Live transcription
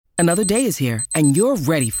Another day is here, and you're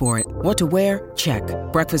ready for it. What to wear? Check.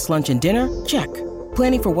 Breakfast, lunch, and dinner? Check.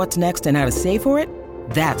 Planning for what's next and how to save for it?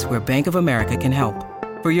 That's where Bank of America can help.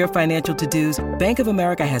 For your financial to-dos, Bank of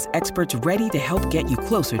America has experts ready to help get you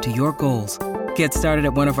closer to your goals. Get started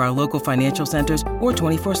at one of our local financial centers or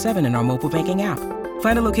 24/7 in our mobile banking app.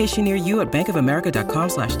 Find a location near you at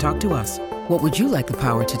bankofamerica.com/talktous. What would you like the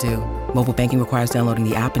power to do? Mobile banking requires downloading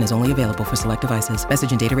the app and is only available for select devices.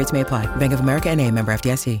 Message and data rates may apply. Bank of America N.A., member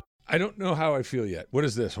FDIC. I don't know how I feel yet. What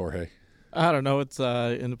is this, Jorge? I don't know. It's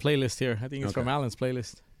in the playlist here. I think it's from Alan's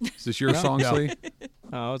playlist. Is this your song, Slee?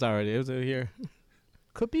 Oh, it was already. It was here.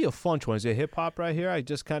 Could be a funk one. Is it hip hop right here? I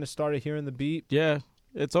just kind of started hearing the beat. Yeah,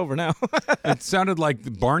 it's over now. It sounded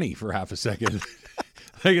like Barney for half a second.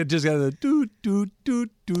 Like it just got the doot, doot,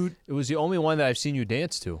 doot, doot. It was the only one that I've seen you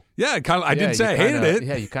dance to. Yeah, I didn't say I hated it.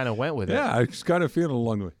 Yeah, you kind of went with it. Yeah, I just kind of feeling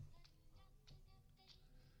along the way.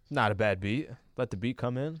 Not a bad beat. Let the beat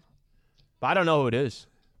come in. But I don't know who it is.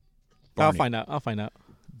 Barney. I'll find out.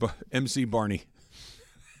 MC Barney.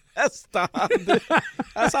 That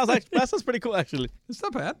sounds pretty cool, actually. It's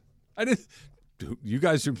not bad. You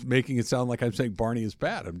guys are making it sound like I'm saying Barney is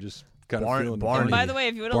bad. I'm just kind of feeling Barney. By the way,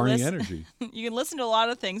 if you want to Barney listen, energy. you can listen to a lot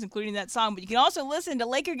of things, including that song, but you can also listen to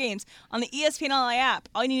Laker games on the ESPN LA app.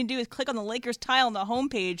 All you need to do is click on the Lakers tile on the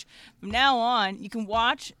homepage. From now on, you can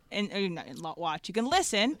watch not watch. You can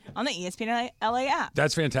listen on the ESPN LA app.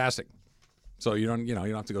 That's fantastic. So you don't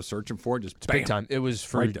have to go searching for it. Just it's big time. It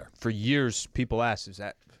was right there. For years. People asked, "Is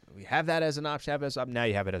that we have that as an option? Now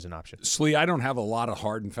you have it as an option." Slee, I don't have a lot of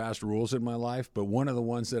hard and fast rules in my life, but one of the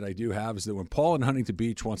ones that I do have is that when Paul in Huntington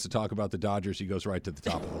Beach wants to talk about the Dodgers, he goes right to the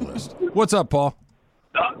top of the list. What's up, Paul?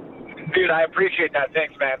 Dude, I appreciate that.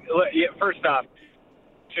 Thanks, man. First off,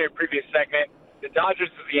 to your previous segment, the Dodgers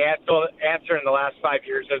is the answer in the last 5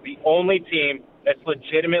 years as the only team that's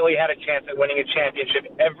legitimately had a chance at winning a championship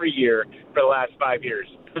every year for the last 5 years.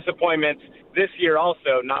 Disappointments this year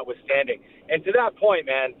also notwithstanding. And to that point,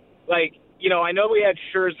 man, I know we had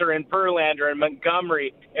Scherzer and Verlander and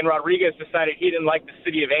Montgomery, and Rodriguez decided he didn't like the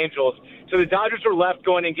City of Angels. So the Dodgers were left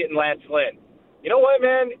going and getting Lance Lynn. You know what,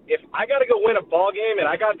 man? If I got to go win a ball game and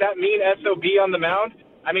I got that mean SOB on the mound,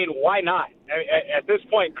 I mean, why not? At this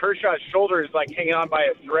point, Kershaw's shoulder is like hanging on by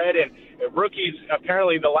a thread, and rookies,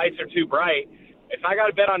 apparently the lights are too bright. If I got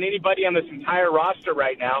to bet on anybody on this entire roster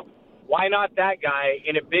right now, why not that guy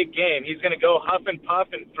in a big game? He's going to go huff and puff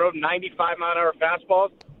and throw 95-mile-an-hour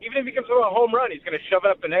fastballs. Even if he can throw a home run, he's going to shove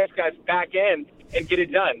it up the next guy's back end and get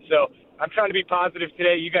it done. So I'm trying to be positive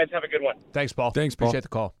today. You guys have a good one. Thanks, Paul. Thanks, Paul. Appreciate the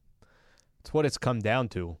call. It's what it's come down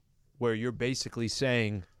to, where you're basically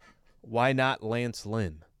saying, why not Lance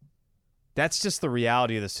Lynn? That's just the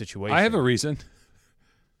reality of the situation. I have a reason.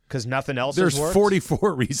 Because nothing else There's has worked?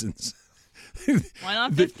 44 reasons. Why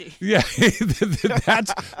not 50? Yeah,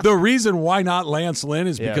 that's the reason why not Lance Lynn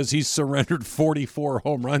is because he's surrendered 44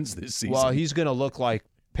 home runs this season. Well, he's going to look like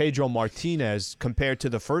Pedro Martinez compared to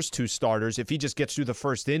the first two starters if he just gets through the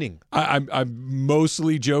first inning. I'm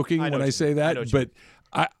mostly joking when I say that, but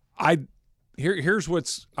here's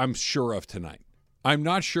what I'm sure of tonight. I'm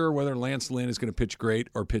not sure whether Lance Lynn is going to pitch great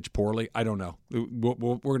or pitch poorly. I don't know.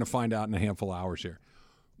 We're going to find out in a handful of hours here.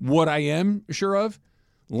 What I am sure of,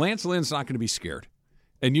 Lance Lynn's not going to be scared.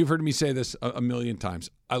 And you've heard me say this a million times.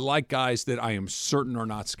 I like guys that I am certain are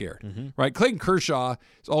not scared. Mm-hmm. Right? Clayton Kershaw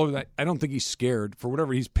is all over that. I don't think he's scared for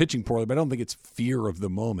whatever he's pitching poorly, but I don't think it's fear of the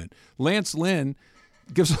moment. Lance Lynn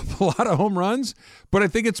gives up a lot of home runs, but I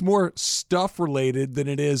think it's more stuff related than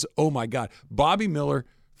it is, oh my God. Bobby Miller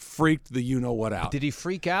freaked the you-know-what out. Did he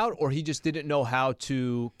freak out, or he just didn't know how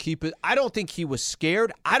to keep it? I don't think he was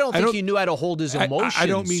scared. I don't think he knew how to hold his emotions. I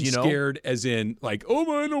don't mean scared as in, like,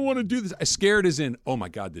 oh, I don't want to do this. Scared as in, oh, my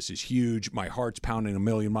God, this is huge. My heart's pounding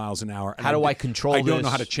 1,000,000 miles an hour. How do I control this? I don't know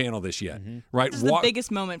how to channel this yet. Mm-hmm. Right? This is the biggest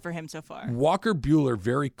moment for him so far. Walker Buehler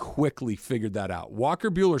very quickly figured that out. Walker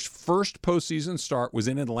Buehler's first postseason start was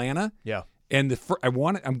in Atlanta. Yeah. And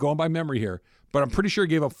I'm going by memory here, but I'm pretty sure he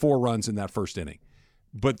gave up 4 runs in that first inning.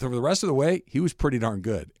 But for the rest of the way, he was pretty darn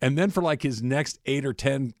good. And then for like his next 8 or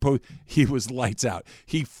 10, he was lights out.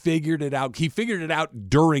 He figured it out. He figured it out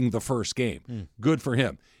during the first game. Good for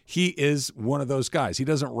him. He is one of those guys. He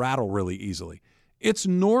doesn't rattle really easily. It's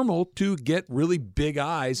normal to get really big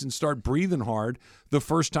eyes and start breathing hard the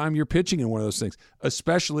first time you're pitching in one of those things,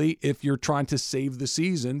 especially if you're trying to save the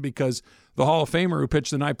season because the Hall of Famer who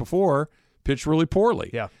pitched the night before pitched really poorly.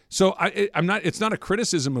 Yeah. So I'm not. It's not a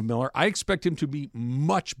criticism of Miller. I expect him to be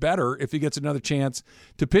much better if he gets another chance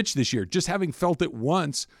to pitch this year. Just having felt it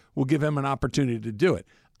once will give him an opportunity to do it.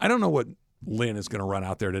 I don't know what Lynn is going to run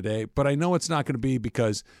out there today, but I know it's not going to be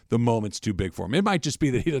because the moment's too big for him. It might just be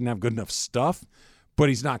that he doesn't have good enough stuff. but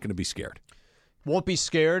he's not going to be scared. Won't be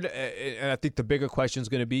scared, and I think the bigger question is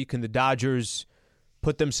going to be, can the Dodgers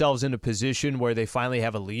put themselves in a position where they finally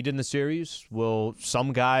have a lead in the series? Will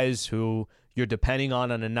some guys who you're depending on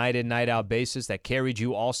a night-in, night-out basis that carried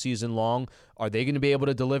you all season long, are they going to be able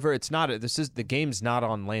to deliver? The game's not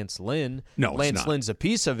on Lance Lynn. No, Lance Lynn's a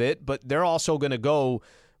piece of it, but they're also going to go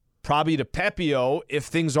probably to Pepio if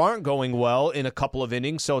things aren't going well in a couple of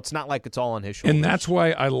innings, so it's not like it's all on his shoulders. And that's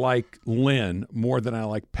why I like Lynn more than I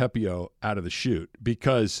like Pepio out of the chute,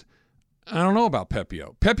 because I don't know about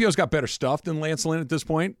Pepio. Pepio's got better stuff than Lance Lynn at this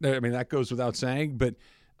point. I mean, that goes without saying, but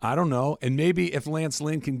I don't know. And maybe if Lance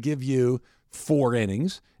Lynn can give you 4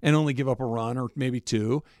 innings and only give up a run or maybe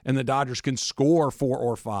 2, and the Dodgers can score 4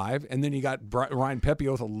 or 5, and then you got Ryan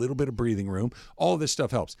Pepio with a little bit of breathing room, all of this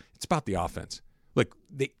stuff helps. It's about the offense. Look,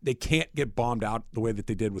 they can't get bombed out the way that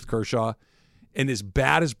they did with Kershaw. And as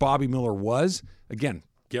bad as Bobby Miller was, again,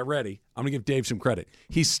 get ready. I'm going to give Dave some credit.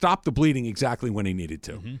 He stopped the bleeding exactly when he needed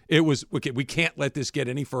to. Mm-hmm. It was, okay, we can't let this get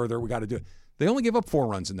any further. We got to do it. They only gave up 4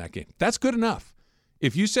 runs in that game. That's good enough.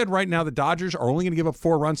 If you said right now the Dodgers are only going to give up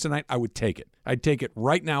 4 runs tonight, I would take it. I'd take it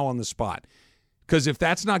right now on the spot. Because if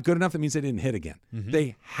that's not good enough, it means they didn't hit again. Mm-hmm.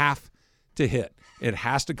 They have to hit. It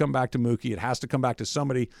has to come back to Mookie. It has to come back to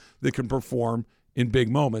somebody that can perform in big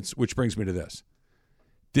moments, which brings me to this.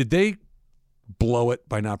 Did they blow it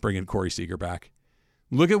by not bringing Corey Seager back?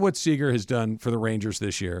 Look at what Seager has done for the Rangers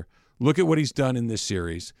this year. Look at what he's done in this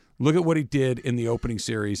series. Look at what he did in the opening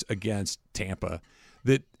series against Tampa.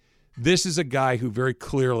 That this is a guy who very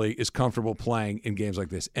clearly is comfortable playing in games like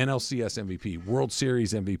this. NLCS MVP, World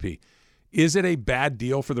Series MVP. Is it a bad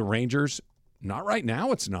deal for the Rangers? Not right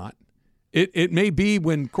now, it's not. It may be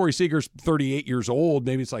when Corey Seager's 38 years old.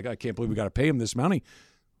 Maybe it's like, I can't believe we got to pay him this money.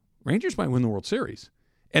 Rangers might win the World Series.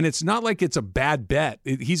 And it's not like it's a bad bet.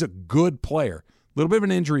 He's a good player. A little bit of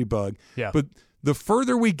an injury bug. Yeah. But the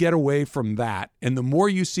further we get away from that and the more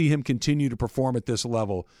you see him continue to perform at this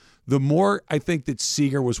level, the more I think that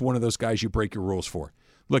Seager was one of those guys you break your rules for.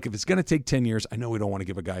 Look, if it's going to take 10 years, I know we don't want to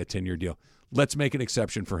give a guy a 10-year deal. Let's make an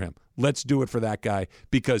exception for him. Let's do it for that guy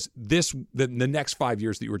because the next 5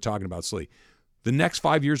 years that you were talking about, Slee, the next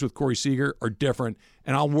 5 years with Corey Seager are different,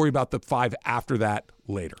 and I'll worry about the 5 after that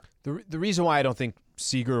later. The reason why I don't think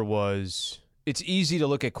Seager was – it's easy to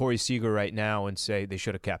look at Corey Seager right now and say they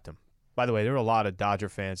should have kept him. By the way, there were a lot of Dodger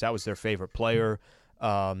fans. That was their favorite player.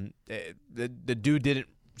 The dude didn't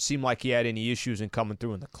seem like he had any issues in coming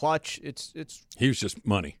through in the clutch. He was just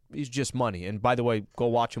money. He's just money. And by the way, go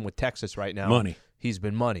watch him with Texas right now. Money. He's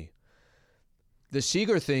been money. The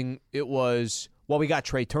Seager thing, it was, well, we got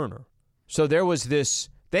Trey Turner. So there was this,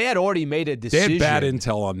 they had already made a decision. They had bad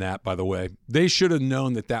intel on that, by the way. They should have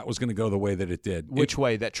known that was going to go the way that it did. Which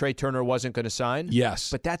way? That Trey Turner wasn't going to sign? Yes.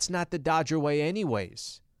 But that's not the Dodger way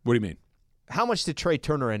anyways. What do you mean? How much did Trey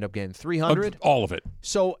Turner end up getting? 300? All of it.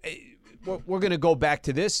 So we're going to go back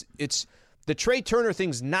to this. It's the Trey Turner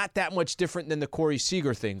thing's not that much different than the Corey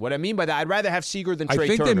Seager thing. What I mean by that, I'd rather have Seager than Trey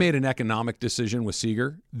Turner. I think they made an economic decision with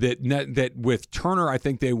Seager that with Turner, I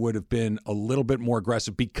think they would have been a little bit more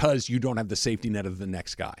aggressive because you don't have the safety net of the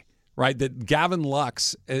next guy, right? That Gavin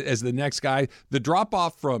Lux as the next guy, the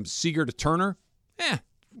drop-off from Seager to Turner,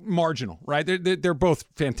 marginal, right? They're both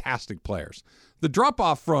fantastic players. The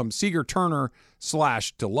drop-off from Seager-Turner /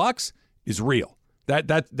 to Lux is real.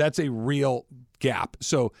 That's a real gap.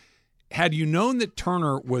 So had you known that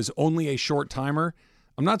Turner was only a short timer,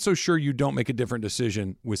 I'm not so sure you don't make a different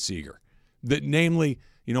decision with Seager. That namely,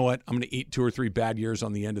 you know what, I'm going to eat 2 or 3 bad years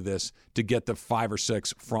on the end of this to get the 5 or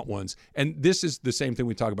 6 front ones. And this is the same thing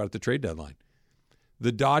we talk about at the trade deadline.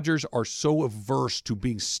 The Dodgers are so averse to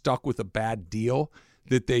being stuck with a bad deal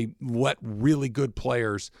that they let really good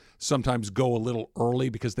players sometimes go a little early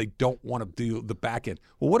because they don't want to do the back end.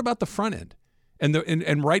 Well, what about the front end?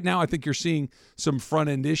 And right now I think you're seeing some front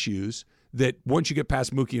end issues that once you get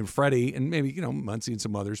past Mookie and Freddie and maybe, Muncy and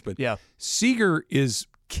some others, but yeah. Seager is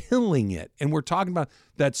killing it. And we're talking about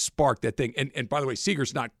that spark, that thing. And by the way,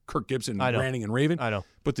 Seager's not Kirk Gibson ranting and raving. I know.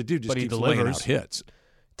 But the dude just keeps laying out hits.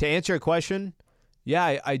 To answer your question,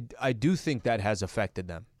 yeah, I do think that has affected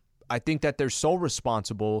them. I think that they're so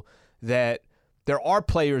responsible that there are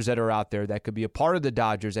players that are out there that could be a part of the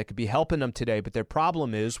Dodgers that could be helping them today, but their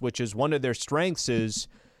problem is, which is one of their strengths, is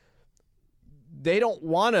they don't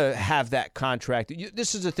want to have that contract.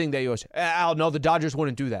 This is the thing they always, no, the Dodgers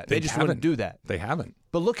wouldn't do that. They just wouldn't do that. They haven't.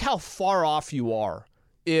 But look how far off you are.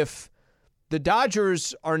 If the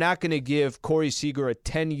Dodgers are not going to give Corey Seager a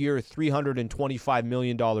 10-year, $325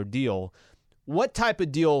 million deal, what type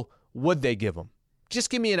of deal would they give him? Just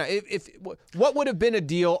give me what would have been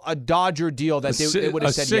a Dodger deal that they would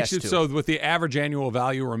have said yes to? So with the average annual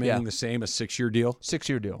value remaining the same, a 6-year deal?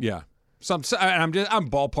 6-year deal. Yeah. So I'm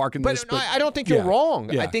ballparking this. But I don't think you're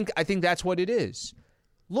wrong. Yeah. I think that's what it is.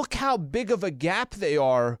 Look how big of a gap they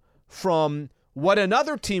are from what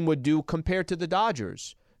another team would do compared to the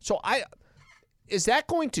Dodgers. So is that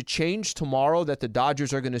going to change tomorrow that the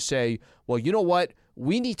Dodgers are going to say, well, you know what?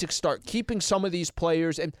 We need to start keeping some of these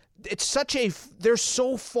players. And it's they're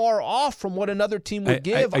so far off from what another team would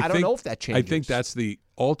give. I don't know if that changes. I think that's the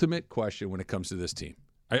ultimate question when it comes to this team.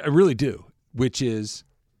 I really do, which is,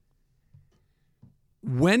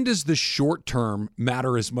 when does the short term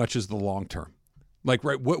matter as much as the long term? Like,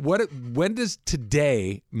 right, when does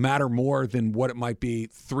today matter more than what it might be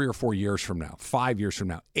 3 or 4 years from now, 5 years from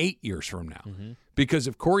now, 8 years from now? Mm-hmm. Because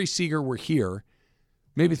if Corey Seager were here,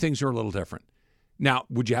 maybe things are a little different. Now,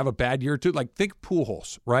 would you have a bad year too? Like, think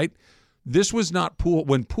Pujols, right? This was not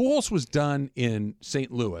when Pujols was done in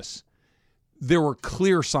St. Louis, there were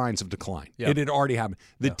clear signs of decline. Yep. It had already happened.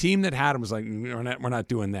 The team that had him was like, we're not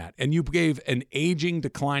doing that. And you gave an aging,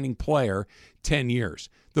 declining player 10 years.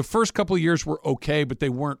 The first couple of years were okay, but they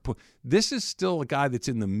weren't. This is still a guy that's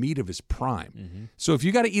in the meat of his prime. Mm-hmm. So if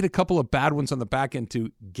you got to eat a couple of bad ones on the back end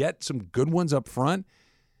to get some good ones up front,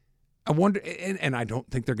 I wonder, and I don't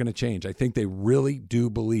think they're going to change. I think they really do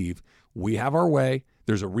believe we have our way.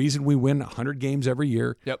 There's a reason we win 100 games every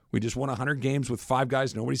year. Yep. We just won 100 games with 5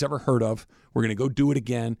 guys nobody's ever heard of. We're going to go do it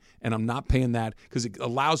again, and I'm not paying that because it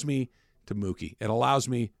allows me to Mookie. It allows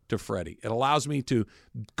me to Freddie. It allows me to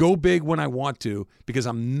go big when I want to because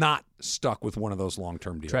I'm not stuck with one of those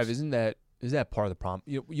long-term deals. Trev, is that part of the problem?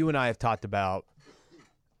 You and I have talked about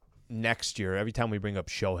next year. Every time we bring up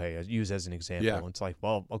Shohei, I use as an example, it's like,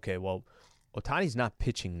 well, okay, Ohtani's not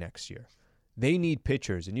pitching next year. They need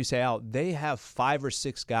pitchers. And you say, they have 5 or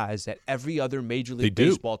 6 guys that every other Major League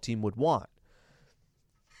Baseball team would want.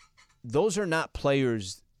 Those are not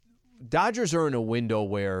players. Dodgers are in a window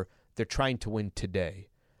where they're trying to win today.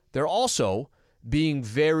 They're also being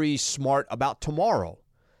very smart about tomorrow.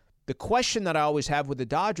 The question that I always have with the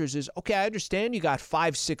Dodgers is, okay, I understand you got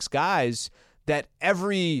 5, 6 guys that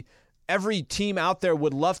every team out there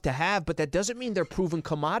would love to have, but that doesn't mean they're proven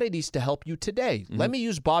commodities to help you today. Mm-hmm. Let me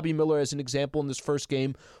use Bobby Miller as an example in this first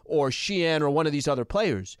game, or Sheehan, or one of these other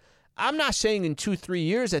players. I'm not saying in 2-3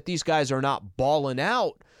 years that these guys are not balling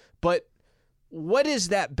out, but what is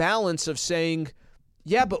that balance of saying,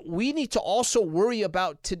 yeah, but we need to also worry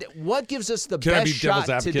about today? What gives us the best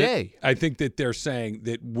shot today? I think that they're saying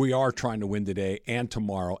that we are trying to win today and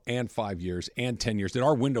tomorrow and 5 years and 10 years, that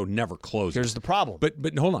our window never closes. Here's the problem.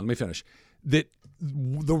 But hold on, let me finish. That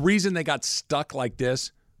the reason they got stuck like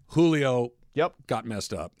this, Julio got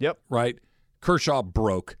messed up. Yep. Right? Kershaw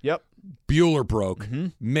broke. Yep. Bueller broke. Mm-hmm.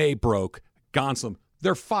 May broke. Gonsolin.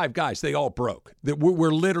 They're 5 guys. They all broke. We're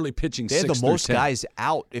literally pitching 6 through 10. They had the most guys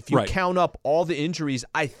out. If you count up all the injuries,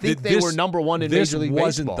 I think they were number 1 in Major League Baseball.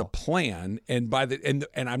 This wasn't the plan, and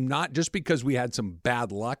I'm not, just because we had some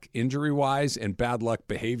bad luck injury-wise and bad luck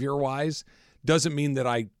behavior-wise, doesn't mean that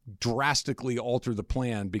I drastically alter the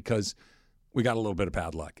plan because we got a little bit of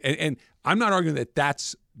bad luck. And I'm not arguing that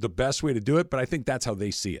that's the best way to do it, but I think that's how they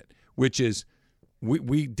see it, which is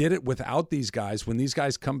we did it without these guys. When these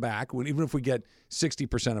guys come back, even if we get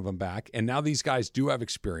 60% of them back, and now these guys do have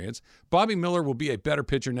experience, Bobby Miller will be a better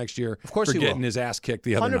pitcher next year. Of course, for he getting will. his ass kicked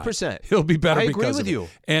the other 100%. night. He'll be better. I because agree with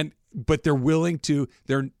of you. But they're willing to.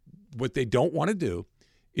 What they don't want to do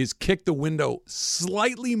is kick the window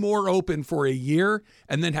slightly more open for a year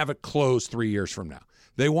and then have it close 3 years from now.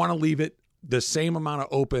 They want to leave it the same amount of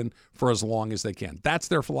open for as long as they can. That's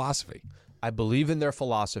their philosophy. I believe in their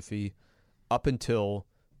philosophy up until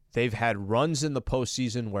they've had runs in the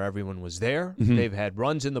postseason where everyone was there. Mm-hmm. They've had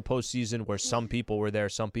runs in the postseason where some people were there,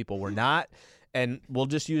 some people were not. And we'll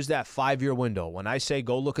just use that 5-year window. When I say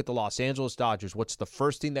go look at the Los Angeles Dodgers, what's the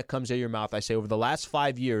first thing that comes out of your mouth? I say over the last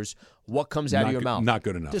 5 years, what comes out of your mouth? Not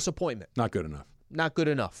good enough. Disappointment. Not good enough. Not good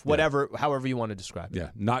enough. Whatever, however you want to describe it. Yeah,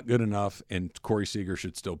 not good enough, and Corey Seager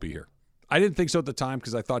should still be here. I didn't think so at the time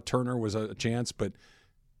because I thought Turner was a chance, but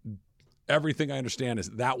everything I understand is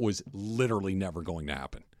that was literally never going to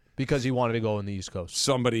happen. Because he wanted to go on the East Coast.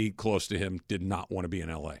 Somebody close to him did not want to be in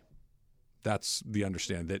L.A. That's the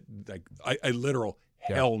understanding. That a literal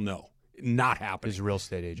hell no, not happening. His real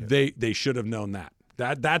estate agent. They should have known that.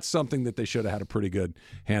 That's something that they should have had a pretty good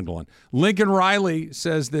handle on. Lincoln Riley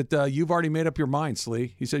says that you've already made up your mind,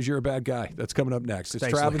 Slee. He says you're a bad guy. That's coming up next. It's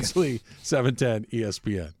Travis Slee, 710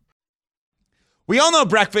 ESPN. We all know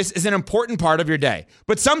breakfast is an important part of your day,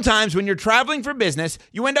 but sometimes when you're traveling for business,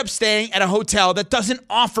 you end up staying at a hotel that doesn't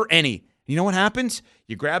offer any. You know what happens?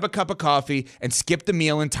 You grab a cup of coffee and skip the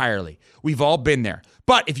meal entirely. We've all been there.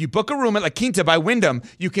 But if you book a room at La Quinta by Wyndham,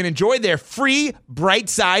 you can enjoy their free Bright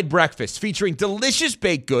Side breakfast featuring delicious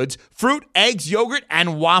baked goods, fruit, eggs, yogurt,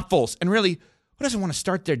 and waffles. And really, who doesn't want to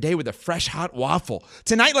start their day with a fresh, hot waffle?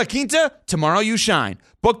 Tonight, La Quinta, tomorrow you shine.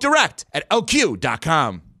 Book direct at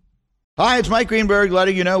lq.com. Hi, it's Mike Greenberg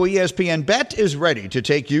letting you know ESPN Bet is ready to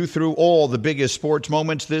take you through all the biggest sports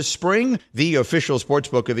moments this spring. The official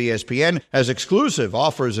sportsbook of ESPN has exclusive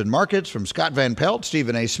offers and markets from Scott Van Pelt,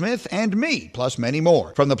 Stephen A. Smith, and me, plus many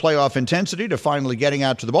more. From the playoff intensity to finally getting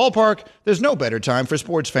out to the ballpark, there's no better time for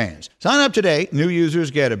sports fans. Sign up today. New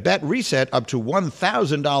users get a bet reset up to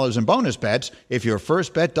 $1,000 in bonus bets if your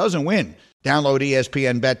first bet doesn't win. Download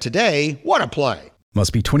ESPN Bet today. What a play.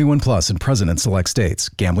 Must be 21 plus and present in select states.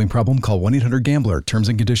 Gambling problem? Call 1-800-GAMBLER. Terms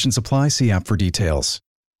and conditions apply. See app for details.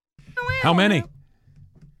 How many?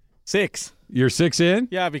 6. You're 6 in?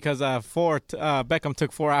 Yeah, because Beckham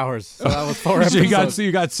took 4 hours. So that was 4 episodes. So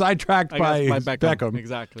you got sidetracked by Beckham.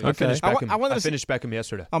 Exactly. Okay. I finished Beckham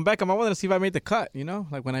yesterday. On Beckham, I wanted to see if I made the cut,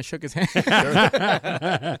 like when I shook his hand.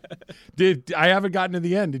 I haven't gotten to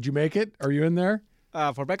the end. Did you make it? Are you in there?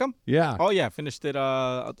 For Beckham? Yeah. Oh, yeah. Finished it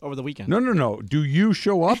over the weekend. No. Do you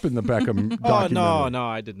show up in the Beckham documentary? No,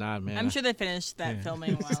 I did not, man. I'm sure they finished that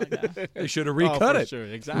filming a while ago. They should have recut it. Sure,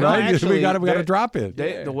 exactly. Right? Actually, we got to drop it.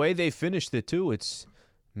 The way they finished it, too, it's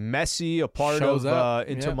Messi, a part Shows of up.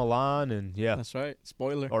 Inter Milan, and That's right.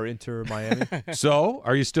 Spoiler. or Inter Miami. So,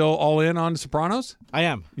 are you still all in on Sopranos? I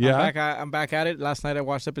am. Yeah? I'm back at it. Last night I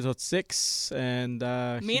watched episode 6, and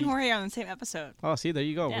Me and Jorge are on the same episode. Oh, see, there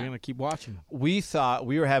you go. Yeah. We're gonna keep watching. We thought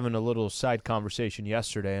we were having a little side conversation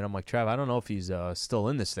yesterday, and I'm like, Trav, I don't know if he's still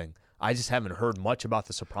in this thing. I just haven't heard much about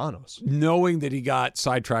The Sopranos. Knowing that he got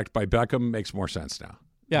sidetracked by Beckham makes more sense now.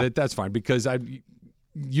 Yeah. That's fine because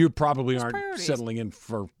you probably There's aren't priorities. settling in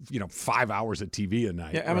for 5 hours of TV a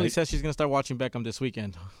night. Yeah, Emily right? says she's gonna start watching Beckham this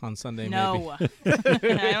weekend on Sunday. No, I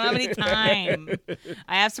don't have any time.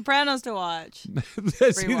 I have Sopranos to watch.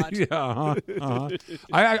 Rewatch.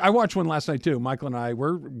 I watched one last night too. Michael and I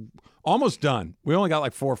we're almost done. We only got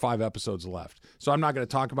like 4 or 5 episodes left, so I'm not going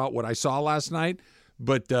to talk about what I saw last night.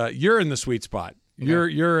 But you're in the sweet spot.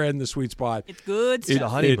 You're in the sweet spot. It's good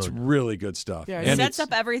stuff. It's really good stuff. Yeah, It sets up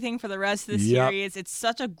everything for the rest of the Yep. series. It's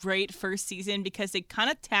such a great first season because they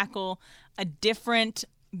kind of tackle a different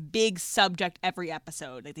big subject every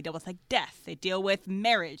episode. Like they deal with death, they deal with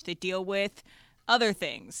marriage, they deal with other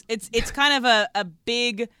things. It's kind of a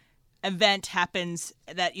big event happens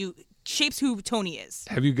that shapes who Tony is.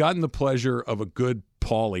 Have you gotten the pleasure of a good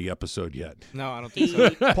Paulie episode yet? No, I don't think so.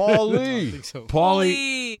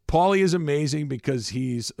 Paulie. Paulie is amazing because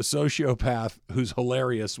he's a sociopath who's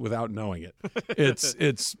hilarious without knowing it.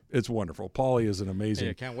 It's wonderful. Paulie is an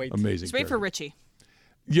amazing, can't wait. amazing. It's great for character.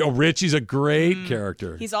 Richie. Richie's a great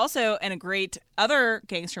character. He's also in a great other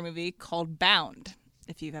gangster movie called Bound.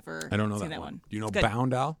 If you've ever I don't know seen that that one. Do you know It's good.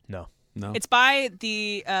 Bound, Al? No. No. It's by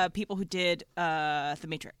the people who did The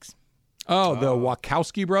Matrix. The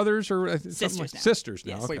Wachowski brothers or Sisters like now. Sisters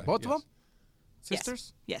now. Yes. Okay, Wait, both yes. of them? Yes.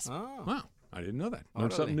 Sisters? Yes. Oh. Wow, I didn't know that. Learn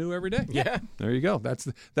really? something new every day. Yeah. There you go.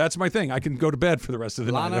 That's my thing. I can go to bed for the rest of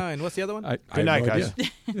the Lana night. and what's the other one? I Good have night, no guys.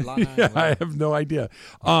 idea. Lana. Yeah, and I have no idea.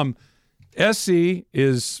 SC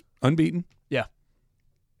is unbeaten. Yeah.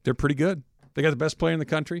 They're pretty good. They got the best player in the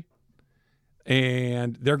country,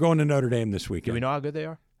 and they're going to Notre Dame this Do weekend. we know how good they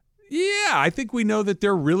are? Yeah, I think we know that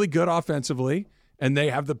they're really good offensively, and they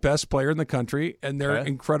have the best player in the country, and they're Okay.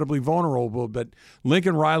 incredibly vulnerable. But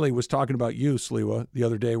Lincoln Riley was talking about you, Sliwa, the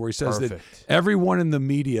other day, where he says Perfect. that everyone in the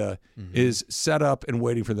media is set up and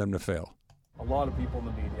waiting for them to fail. A lot of people in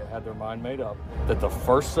the media had their mind made up that the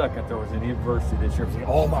first second there was any adversity this year, saying,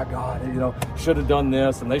 "Oh my God, should have done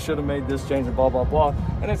this, and they should have made this change, and blah blah blah."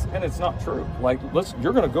 And it's not true. Like,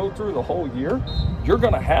 you're going to go through the whole year. You're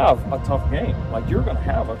going to have a tough game. Like, you're going to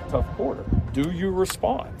have a tough quarter. Do you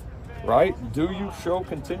respond? Right? Do you show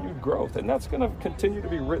continued growth? And that's going to continue to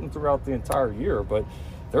be written throughout the entire year. But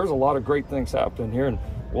there's a lot of great things happening here, and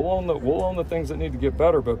we'll own the things that need to get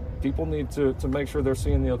better, but people need to make sure they're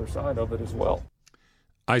seeing the other side of it as well.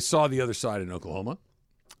 I saw the other side in Oklahoma.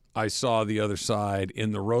 I saw the other side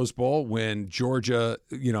in the Rose Bowl when Georgia,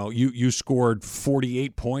 you scored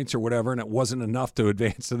 48 points or whatever, and it wasn't enough to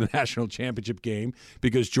advance to the national championship game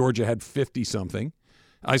because Georgia had 50-something.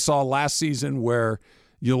 I saw last season where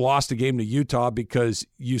you lost a game to Utah because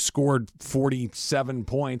you scored 47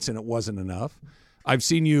 points and it wasn't enough. I've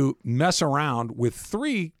seen you mess around with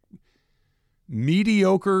 3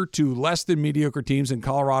 mediocre to less than mediocre teams in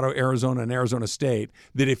Colorado, Arizona, and Arizona State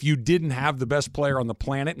that if you didn't have the best player on the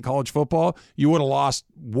planet in college football, you would have lost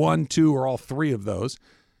 1, 2, or all 3 of those.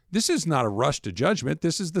 This is not a rush to judgment.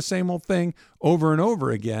 This is the same old thing over and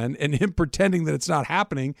over again, and him pretending that it's not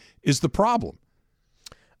happening is the problem.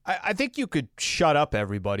 I think you could shut up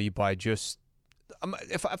everybody by just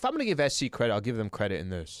if I'm going to give SC credit, I'll give them credit in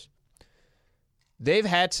this. They've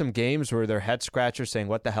had some games where they're head scratchers saying,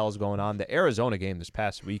 what the hell is going on? The Arizona game this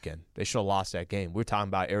past weekend, they should have lost that game. We're talking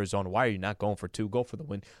about Arizona. Why are you not going for 2? Go for the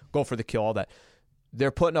win. Go for the kill, all that.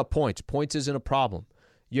 They're putting up points. Points isn't a problem.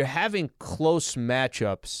 You're having close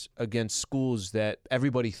matchups against schools that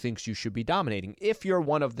everybody thinks you should be dominating. If you're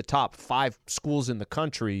one of the top 5 schools in the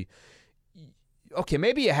country, okay,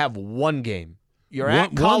 maybe you have one game. You're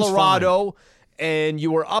at Colorado, and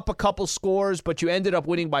you were up a couple scores, but you ended up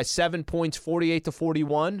winning by 7 points,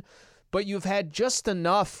 48-41. But you've had just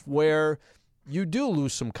enough where you do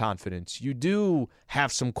lose some confidence. You do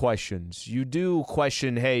have some questions. You do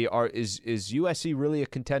question, hey, is USC really a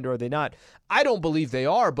contender or are they not? I don't believe they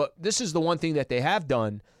are, but this is the one thing that they have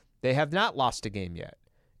done. They have not lost a game yet.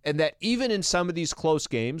 And that even in some of these close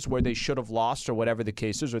games where they should have lost or whatever the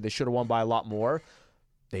case is, or they should have won by a lot more,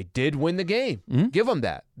 they did win the game. Mm-hmm. Give them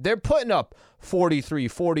that. They're putting up 43,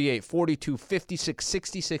 48, 42, 56,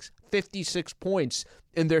 66, 56 points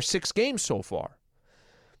in their 6 games so far.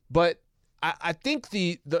 But I think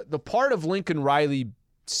the part of Lincoln Riley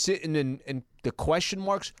sitting in the question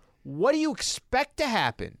marks, what do you expect to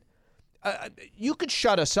happen? You could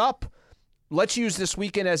shut us up. Let's use this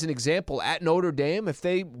weekend as an example. At Notre Dame, if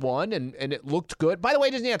they won and it looked good. By the way,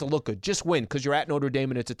 it doesn't have to look good. Just win because you're at Notre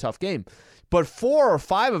Dame and it's a tough game. But 4 or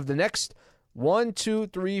 5 of the next 1, 2,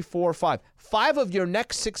 3, 4, 5. 5 of your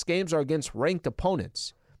next 6 games are against ranked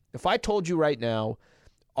opponents. If I told you right now,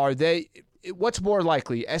 what's more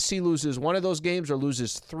likely? SC loses one of those games or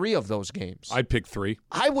loses 3 of those games? I'd pick 3.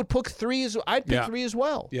 I would pick 3 as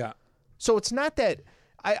well. Yeah. So it's not that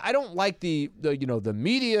I don't like the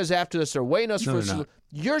media's after this. They're waiting us for.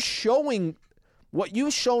 You're showing what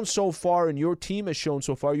you've shown so far, and your team has shown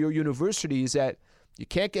so far. Your university is that you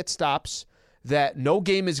can't get stops, that no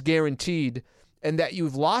game is guaranteed, and that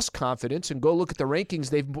you've lost confidence. And go look at the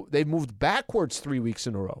rankings; they've moved backwards 3 weeks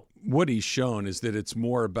in a row. What he's shown is that it's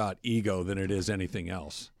more about ego than it is anything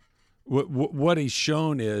else. What he's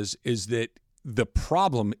shown is that the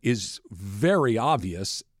problem is very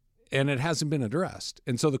obvious. And it hasn't been addressed.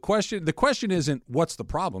 And so the question isn't what's the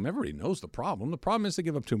problem. Everybody knows the problem. The problem is they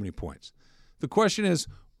give up too many points. The question is,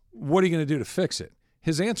 what are you going to do to fix it?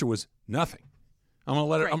 His answer was nothing. I'm going to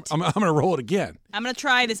let it. I'm going to roll it again. I'm going to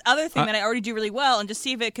try this other thing that I already do really well and just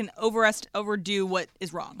see if it can overdo what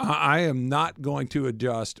is wrong. I am not going to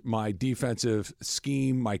adjust my defensive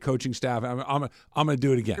scheme, my coaching staff. I'm going to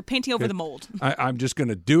do it again. You're painting over the mold. I'm just going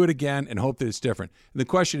to do it again and hope that it's different. And the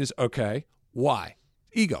question is, okay, why?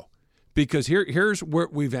 Ego. Because here's where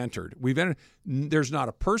we've entered. There's not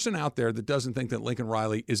a person out there that doesn't think that Lincoln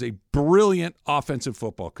Riley is a brilliant offensive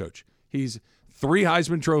football coach. He's 3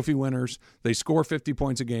 Heisman Trophy winners. They score 50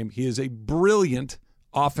 points a game. He is a brilliant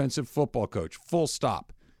offensive football coach, full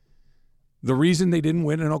stop. The reason they didn't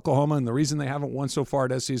win in Oklahoma and the reason they haven't won so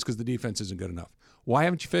far at SC is because the defense isn't good enough. Why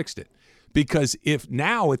haven't you fixed it? Because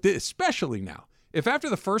especially now, if after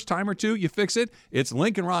the first time or two you fix it, it's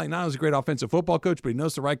Lincoln Riley not only a great offensive football coach, but he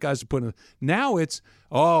knows the right guys to put in. Now it's,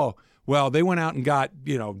 they went out and got,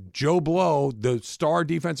 Joe Blow, the star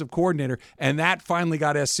defensive coordinator, and that finally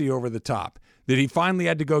got SC over the top. That he finally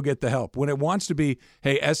had to go get the help. When it wants to be,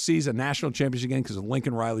 hey, SC's a national championship again because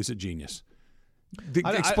Lincoln Riley's a genius.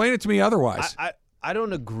 Explain it to me otherwise. I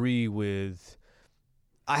don't agree with...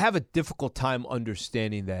 I have a difficult time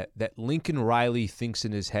understanding that Lincoln Riley thinks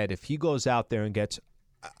in his head if he goes out there and gets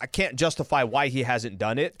 – I can't justify why he hasn't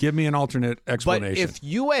done it. Give me an alternate explanation. But if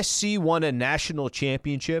USC won a national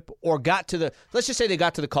championship or got to the – let's just say they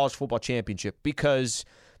got to the college football championship because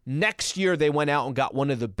next year they went out and got one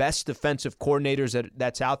of the best defensive coordinators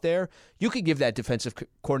that's out there, you could give that defensive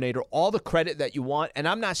coordinator all the credit that you want. And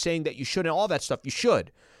I'm not saying that you shouldn't, all that stuff. You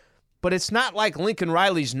should. But it's not like Lincoln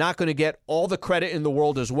Riley's not going to get all the credit in the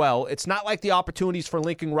world as well. It's not like the opportunities for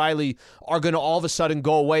Lincoln Riley are going to all of a sudden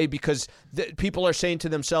go away because people are saying to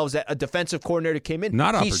themselves that a defensive coordinator came in.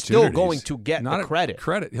 He's still going to get the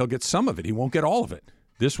credit. He'll get some of it. He won't get all of it.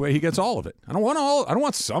 This way he gets all of it. I don't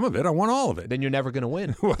want some of it. I want all of it. Then you're never going to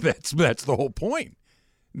win. Well, that's the whole point.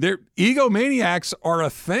 Egomaniacs are a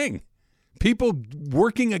thing. People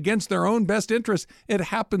working against their own best interests. It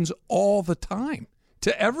happens all the time.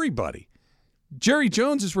 To everybody. Jerry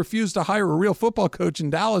Jones has refused to hire a real football coach in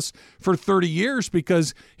Dallas for 30 years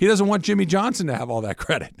because he doesn't want Jimmy Johnson to have all that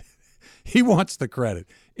credit. He wants the credit.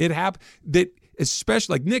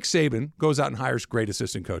 especially like Nick Saban goes out and hires great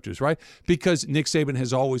assistant coaches, right? Because Nick Saban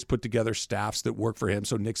has always put together staffs that work for him.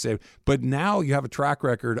 So Nick Saban, but now you have a track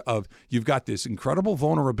record of you've got this incredible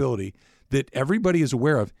vulnerability that everybody is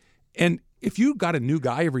aware of. And if you got a new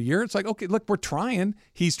guy every year, it's like, okay, look, we're trying.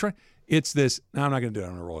 He's trying. It's this, no, I'm not going to do it.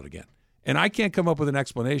 I'm going to roll it again. And I can't come up with an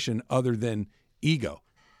explanation other than ego.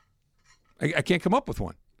 I can't come up with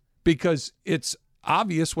one because it's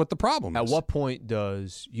obvious what the problem is. At what point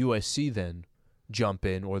does USC then jump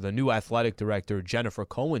in, or the new athletic director, Jennifer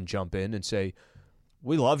Cohen, jump in and say,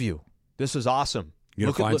 we love you. This is awesome. You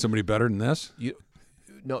going to find somebody better than this?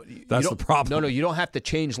 That's the problem. No, you don't have to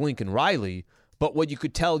change Lincoln Riley. But what you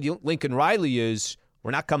could tell Lincoln Riley is, we're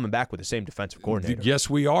not coming back with the same defensive coordinator. Yes,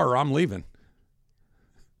 we are. I'm leaving.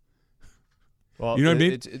 Well, you know what I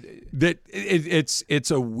mean? It's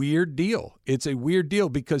a weird deal. It's a weird deal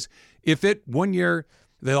because if one year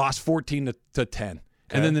they lost 14 to 10,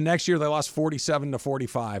 and then the next year they lost 47 to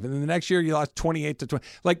 45, and then the next year you lost 28 to 20.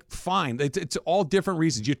 Like, fine, it's all different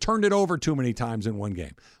reasons. You turned it over too many times in one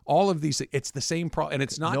game. All of these things, it's the same problem, and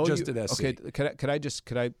it's not just at SC. Okay,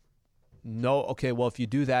 could I? No, okay. Well, if you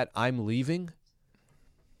do that, I'm leaving.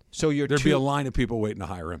 So there'd be a line of people waiting to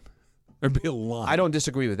hire him. There'd be a line. I don't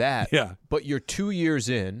disagree with that. Yeah. But you're 2 years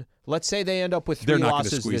in. Let's say they end up with 3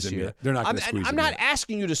 losses this year. They're not going to squeeze him. I'm not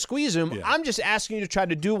asking you to squeeze him. Yeah. I'm just asking you to try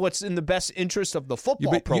to do what's in the best interest of the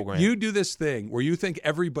football program. You do this thing where you think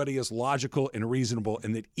everybody is logical and reasonable,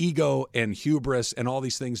 and that ego and hubris and all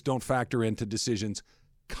these things don't factor into decisions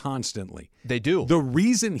constantly. They do. The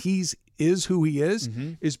reason is who he is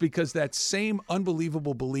because that same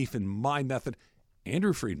unbelievable belief in my method,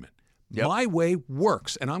 Andrew Friedman. Yep. My way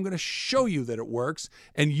works, and I'm going to show you that it works,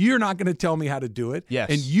 and you're not going to tell me how to do it. Yes.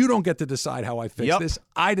 And you don't get to decide how I fix this.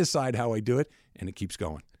 I decide how I do it, and it keeps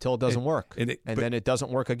going. Until it doesn't work. And then it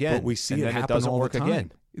doesn't work again. But we see it happen all the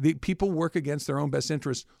time. People work against their own best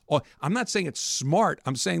interests. I'm not saying it's smart.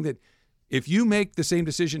 I'm saying that if you make the same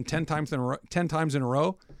decision 10 times in a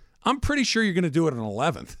row, I'm pretty sure you're going to do it on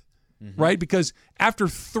 11th, right? Because after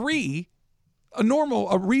 3,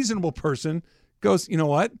 a reasonable person goes, you know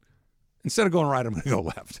what? Instead of going right, I'm going to go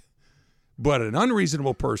left. But an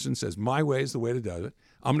unreasonable person says, my way is the way to do it.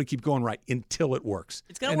 I'm going to keep going right until it works.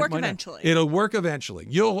 It's going to work eventually. It'll work eventually.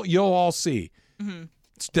 You'll all see.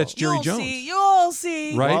 That's Jerry Jones. You'll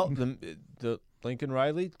see. Right? Well, the Lincoln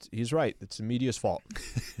Riley, he's right. It's the media's fault.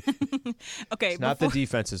 Okay. It's not the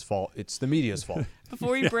defense's fault. It's the media's fault.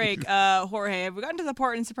 Before we break, Jorge, have we gotten to the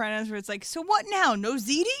part in Sopranos where it's like, so what now? No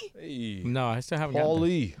Ziti? Hey. No, I still haven't gotten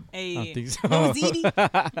Paulie. Hey. I don't think so. No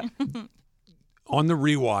Ziti? On the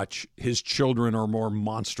rewatch, his children are more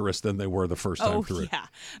monstrous than they were the first time through. Oh, yeah.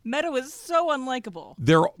 Meadow is so unlikable.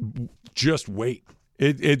 They're just wait.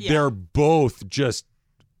 They're both just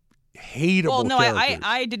hateable. Well, no, characters.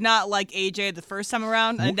 I did not like AJ the first time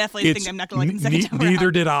around. I definitely think I'm not going to like him the second time around.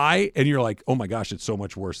 Neither did I. And you're like, oh my gosh, it's so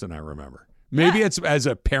much worse than I remember. Maybe it's as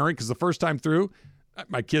a parent, because the first time through,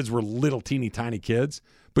 my kids were little teeny tiny kids.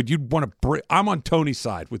 But you'd want to I'm on Tony's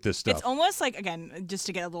side with this stuff. It's almost like, again, just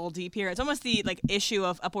to get a little deep here, it's almost the issue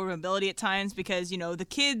of upward mobility at times because, the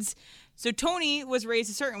kids. So Tony was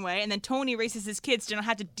raised a certain way, and then Tony raises his kids to not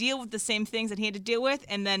have to deal with the same things that he had to deal with,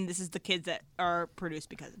 and then this is the kids that are produced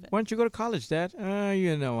because of it. Why don't you go to college, Dad? I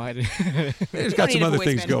didn't. He's got some other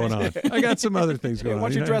things going on. I got some other things going on. Why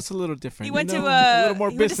don't you dress a little different? He went to a little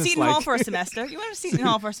more business-like. Seton Hall for a semester. You went to Seton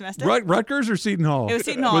Hall for a semester. Rutgers or Seton Hall? It was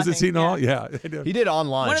Seton Hall. Was it Seton Hall? Yeah. He did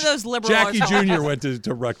online. One of those liberal. Jackie Jr. went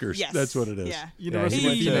to Rutgers. Yes. That's what it is. Yeah.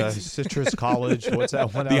 University he went to Citrus College. What's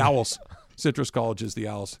that one? The Owls. Citrus College is the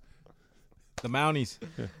Owls. The Mounties.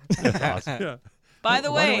 Yeah. By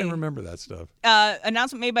the way, why don't I remember that stuff?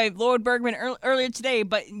 Announcement made by Lord Bergman earlier today,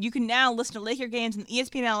 but you can now listen to Laker games in the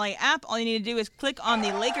ESPN LA app. All you need to do is click on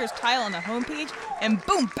the Lakers tile on the homepage, and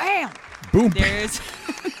boom, bam, boom, there's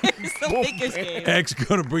the Lakers game. X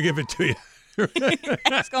gonna give it to you.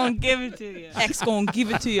 X gonna give it to you. X gonna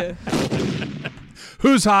give it to you.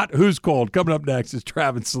 Who's hot? Who's cold? Coming up next is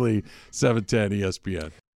Travis Lee, 710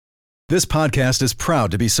 ESPN. This podcast is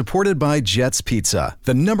proud to be supported by Jets Pizza,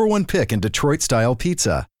 the #1 pick in Detroit-style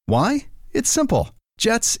pizza. Why? It's simple.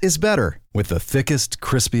 Jets is better. With the thickest,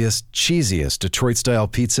 crispiest, cheesiest Detroit-style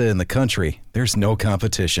pizza in the country, there's no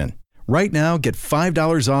competition. Right now, get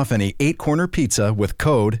 $5 off any 8-corner pizza with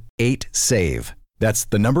code 8SAVE. That's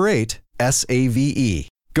the number 8, S-A-V-E.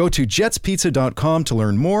 Go to jetspizza.com to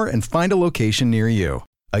learn more and find a location near you.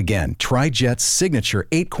 Again, try Jet's signature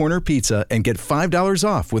 8-corner pizza and get $5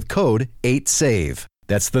 off with code 8SAVE.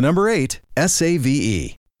 That's the number 8,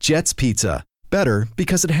 S-A-V-E. Jet's Pizza. Better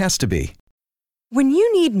because it has to be. When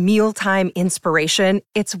you need mealtime inspiration,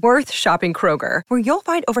 it's worth shopping Kroger, where you'll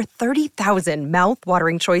find over 30,000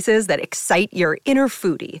 mouth-watering choices that excite your inner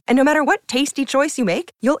foodie. And no matter what tasty choice you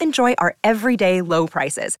make, you'll enjoy our everyday low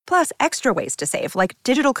prices, plus extra ways to save, like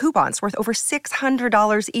digital coupons worth over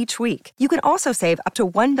 $600 each week. You can also save up to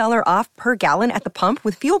 $1 off per gallon at the pump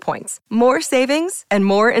with fuel points. More savings and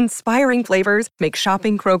more inspiring flavors make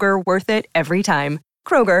shopping Kroger worth it every time.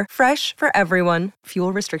 Kroger, fresh for everyone.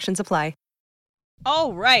 Fuel restrictions apply.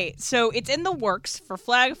 All right, so it's in the works for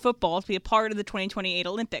flag football to be a part of the 2028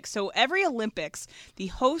 Olympics. So every Olympics, the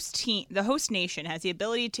host nation has the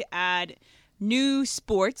ability to add new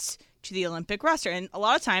sports to the Olympic roster, and a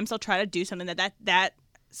lot of times they'll try to do something that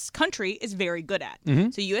country is very good at.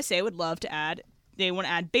 Mm-hmm. So USA would love to add. They want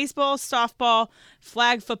to add baseball, softball,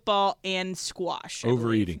 flag football, and squash.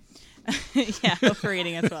 Overeating. Yeah,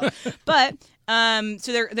 overeating as well. But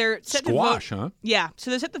so they're set squash, to vote, huh? Yeah, so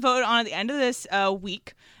they're set to vote on at the end of this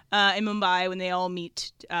week in Mumbai when they all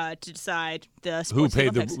meet to decide the sports. Who paid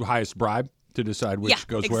Olympics. the highest bribe to decide which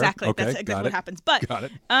goes where? Exactly. Okay, That's exactly what happens. But got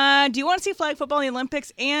it. do you want to see flag football in the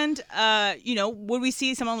Olympics? And would we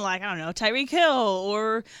see someone like, I don't know, Tyreek Hill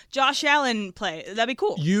or Josh Allen play? That'd be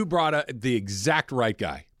cool. You brought the exact right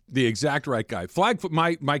guy. The exact right guy.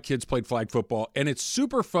 My kids played flag football, and it's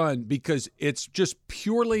super fun because it's just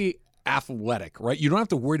purely athletic, right? You don't have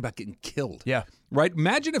to worry about getting killed. Yeah. Right?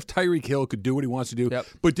 Imagine if Tyreek Hill could do what he wants to do,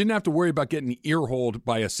 but didn't have to worry about getting ear-holed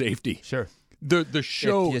by a safety. Sure. The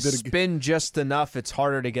show. If you spin just enough, it's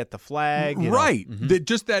harder to get the flag. Right. Mm-hmm.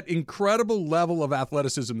 Just that incredible level of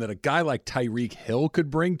athleticism that a guy like Tyreek Hill could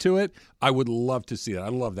bring to it, I would love to see it. I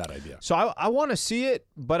love that idea. So I want to see it,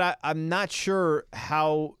 but I'm not sure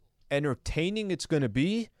how entertaining it's going to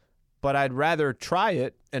be, but I'd rather try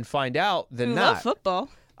it and find out than not. I love football.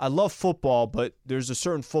 I love football, but there's a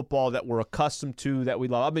certain football that we're accustomed to that we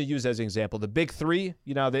love. I'm going to use as an example the Big Three.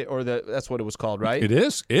 That's what it was called, right? It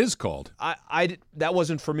is called. That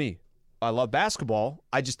wasn't for me. I love basketball.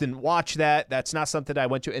 I just didn't watch that. That's not something I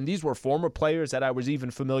went to. And these were former players that I was even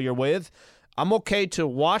familiar with. I'm okay to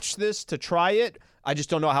watch this, to try it. I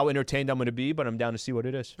just don't know how entertained I'm going to be, but I'm down to see what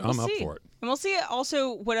it is. I'm up for it. And we'll see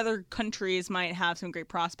also what other countries might have some great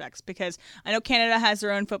prospects, because I know Canada has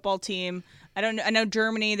their own football team. I know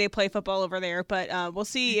Germany, they play football over there, but we'll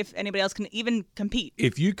see if anybody else can even compete.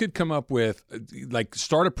 If you could come up with,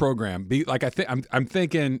 start a program, I'm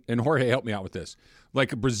thinking, and Jorge, help me out with this,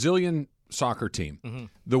 like a Brazilian soccer team. Mm-hmm.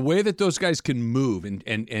 The way that those guys can move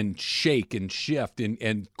and shake and shift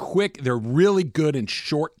and quick, they're really good in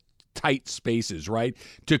short, tight spaces, right?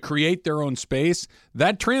 To create their own space,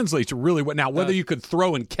 that translates really well. Now, whether you could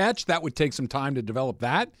throw and catch, that would take some time to develop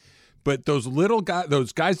that. But those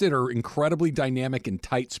guys that are incredibly dynamic in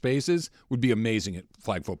tight spaces would be amazing at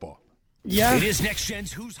flag football. Yeah. It is Next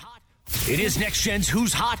Gen's Who's Hot. It is Next Gen's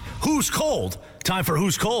Who's Hot, Who's Cold. Time for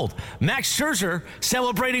Who's Cold. Max Scherzer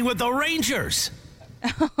celebrating with the Rangers.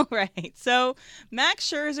 All right. So Max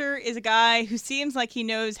Scherzer is a guy who seems like he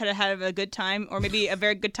knows how to have a good time, or maybe a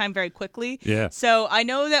very good time very quickly. Yeah. So I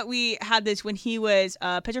know that we had this when he was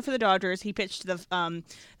a pitcher for the Dodgers. He pitched the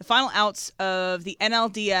final outs of the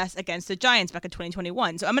NLDS against the Giants back in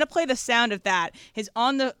 2021. So I'm going to play the sound of that, his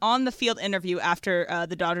on the field interview after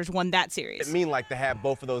the Dodgers won that series. It mean like to have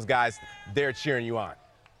both of those guys there cheering you on?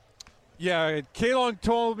 Yeah, Kalong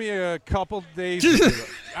told me a couple days ago.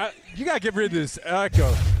 You got to get rid of this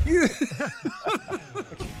echo.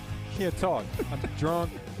 Can't talk. I'm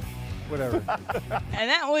drunk. Whatever. And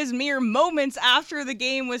that was mere moments after the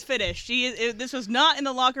game was finished. This was not in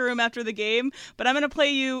the locker room after the game, but I'm going to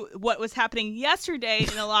play you what was happening yesterday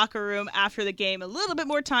in the locker room after the game. A little bit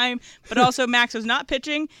more time, but also Max was not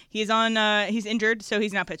pitching. He's injured, so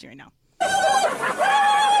he's not pitching right now.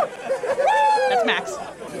 That's Max.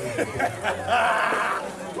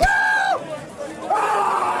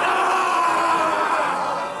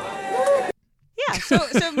 Yeah, so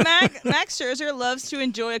Max Scherzer loves to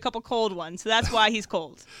enjoy a couple cold ones, so that's why he's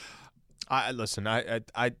cold. Listen, I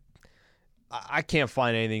can't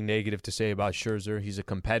find anything negative to say about Scherzer. He's a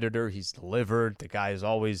competitor. He's delivered. The guy is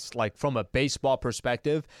always, like, from a baseball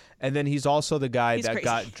perspective, and then he's also the guy that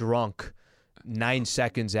got drunk 9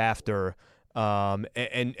 seconds after.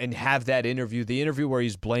 And have that interview, the interview where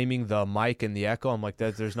he's blaming the mic and the echo. I'm like,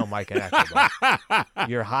 there's no mic and echo.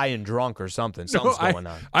 You're high and drunk or something. Something's going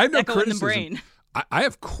on. I have no echo criticism. In the brain. I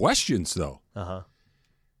have questions, though. Uh-huh. How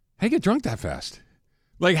do you get drunk that fast?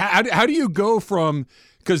 Like, how do you go from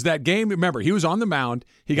 – because that game, remember, he was on the mound.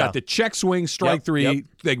 He got the check swing, strike three. Yep.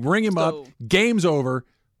 They ring him up. Game's over.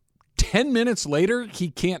 10 minutes later,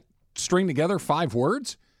 he can't string together 5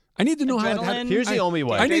 words? I need to know how to. Here's the only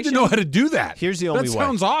way. I need to know how to do that. Here's the only way. That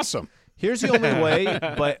sounds awesome. Here's the only way,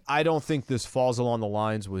 but I don't think this falls along the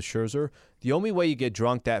lines with Scherzer. The only way you get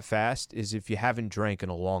drunk that fast is if you haven't drank in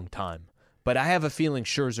a long time. But I have a feeling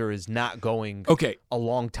Scherzer is not going a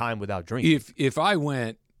long time without drinking. If I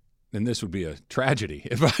went, and this would be a tragedy,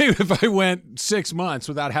 if I went 6 months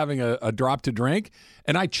without having a drop to drink,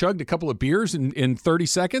 and I chugged a couple of beers in 30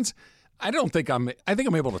 seconds, I think I'm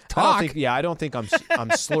able to talk. I don't think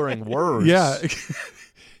I'm slurring words. Yeah.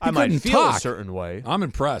 I might feel a certain way. I'm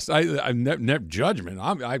impressed. I never judgment.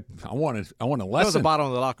 I want to lesson. Go to the bottom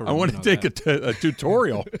of the locker room. I want to take a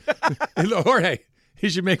tutorial. Jorge, he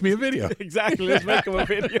should make me a video. Exactly. Let's make him a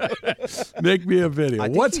video. Make me a video.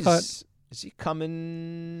 What's Hunt? Is he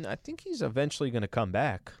coming? I think he's eventually going to come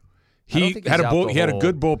back. He had a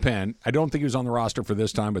good bullpen. I don't think he was on the roster for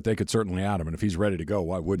this time, but they could certainly add him. And if he's ready to go,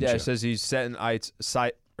 why wouldn't you? Yeah, it says he's setting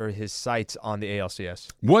his sights on the ALCS.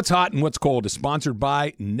 What's Hot and What's Cold is sponsored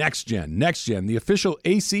by NextGen. NextGen, the official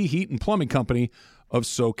AC, heat, and plumbing company of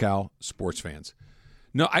SoCal sports fans.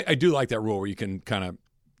 No, I do like that rule where you can kind of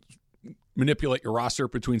manipulate your roster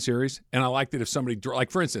between series. And I like that if somebody,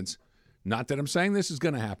 like for instance, not that I'm saying this is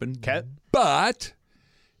going to happen, but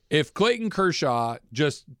if Clayton Kershaw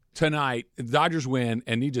just tonight, the Dodgers win,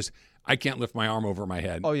 and I can't lift my arm over my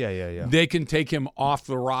head. Oh, yeah. They can take him off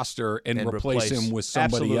the roster and replace him with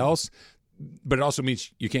somebody else. But it also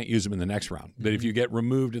means you can't use him in the next round. That if you get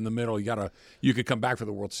removed in the middle, you could come back for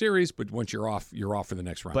the World Series, but once you're off for the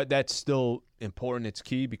next round. But that's still important. It's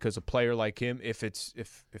key because a player like him, if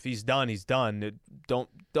he's done, he's done. Don't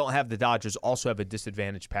have the Dodgers also have a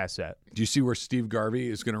disadvantage past that. Do you see where Steve Garvey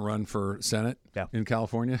is going to run for Senate in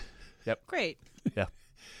California? Yep. Great. Yeah.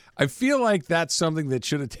 I feel like that's something that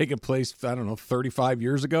should have taken place, 35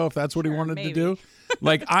 years ago, if that's what he wanted to do.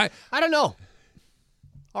 Like I don't know.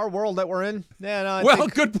 Our world that we're in. Yeah, no.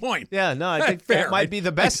 Good point. Yeah, no, I think that might be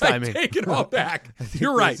the best timing. Take it all back.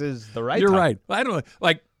 You're right. This is the right You're time. right. I don't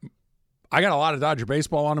like. I got a lot of Dodger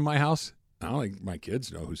baseball on in my house. I don't think my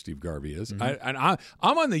kids know who Steve Garvey is. Mm-hmm.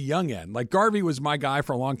 I'm on the young end. Like Garvey was my guy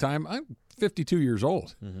for a long time. I'm 52 years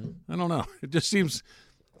old. Mm-hmm. I don't know. It just seems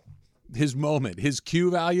his moment, his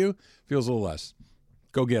Q value feels a little less.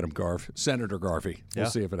 Go get him, Garv. Senator Garvey. We'll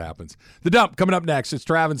see if it happens. The Dump coming up next. It's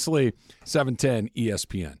Travis Lee, 710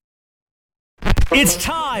 ESPN. It's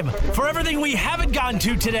time for everything we haven't gotten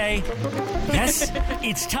to today. Yes,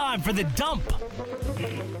 it's time for the Dump.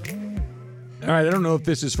 All right, I don't know if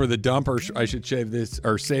this is for the Dump or I should save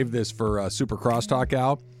this for Super Crosstalk,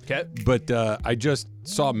 Al. Okay. But I just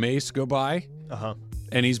saw Mace go by.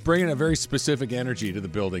 And he's bringing a very specific energy to the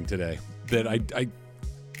building today that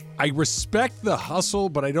I respect the hustle,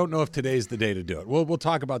 but I don't know if today's the day to do it. We'll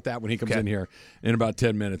talk about that when he comes in here in about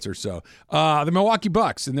 10 minutes or so. The Milwaukee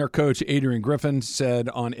Bucks and their coach, Adrian Griffin, said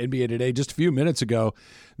on NBA Today just a few minutes ago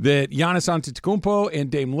that Giannis Antetokounmpo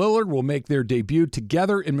and Dame Lillard will make their debut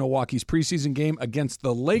together in Milwaukee's preseason game against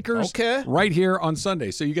the Lakers right here on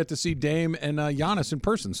Sunday. So you get to see Dame and Giannis in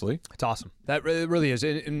person, Slee. It's awesome. That really is.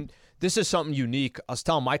 And this is something unique. I was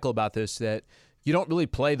telling Michael about this, that you don't really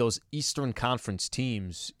play those Eastern Conference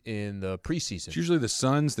teams in the preseason. It's usually the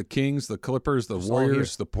Suns, the Kings, the Clippers, the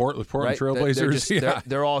Warriors, the Portland Trailblazers.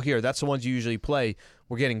 They're all here. That's the ones you usually play.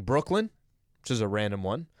 We're getting Brooklyn, which is a random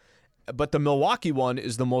one. But the Milwaukee one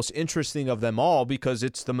is the most interesting of them all because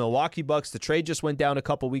it's the Milwaukee Bucks. The trade just went down a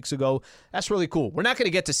couple weeks ago. That's really cool. We're not going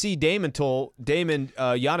to get to see Dame and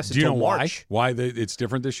Giannis until March. March. Why it's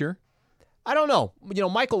different this year? I don't know.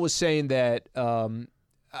 Michael was saying that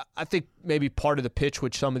I think maybe part of the pitch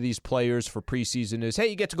with some of these players for preseason is, hey,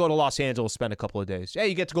 you get to go to Los Angeles, spend a couple of days. Hey,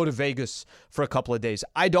 you get to go to Vegas for a couple of days.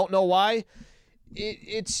 I don't know why.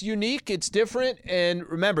 It's unique. It's different. And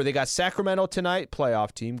remember, they got Sacramento tonight,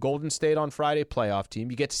 playoff team. Golden State on Friday, playoff team.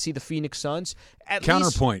 You get to see the Phoenix Suns.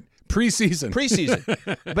 Counterpoint. Preseason.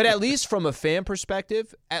 But at least from a fan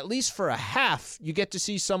perspective, at least for a half, you get to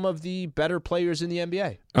see some of the better players in the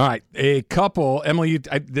NBA. All right. A couple, Emily,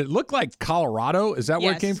 it looked like Colorado. Is that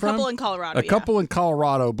where it came from? A couple in Colorado, A couple in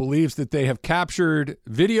Colorado believes that they have captured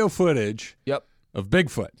video footage of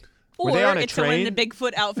Bigfoot. Or it's someone in a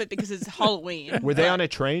Bigfoot outfit because it's Halloween. Were they on a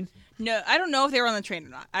train? No, I don't know if they were on the train or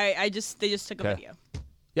not. They just took a video.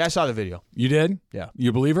 Yeah, I saw the video. You did? Yeah.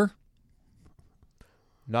 You believe her?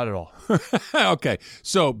 Not at all. Okay.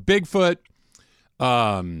 So Bigfoot,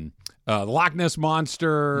 Loch Ness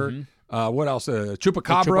Monster, what else?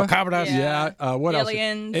 Chupacabra. Yeah. What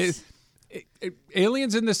Aliens. else?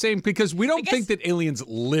 Aliens in the same, because we don't think that aliens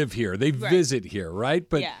live here. They visit here, right?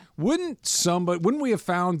 But wouldn't we have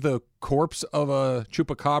found the corpse of a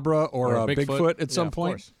Chupacabra or a Bigfoot at some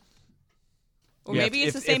point? Or maybe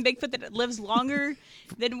it's the same Bigfoot that lives longer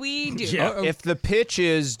than we do. Yeah. If the pitch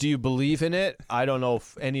is, do you believe in it? I don't know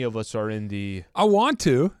if any of us are in the... I want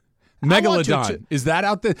to. Megalodon. Is that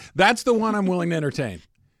out there? That's the one I'm willing to entertain.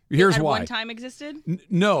 Here's at why. one time existed?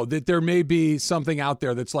 No, that there may be something out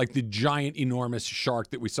there that's like the giant, enormous shark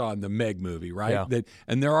that we saw in the Meg movie, right? Yeah.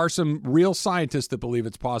 And there are some real scientists that believe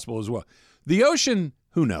it's possible as well. The ocean,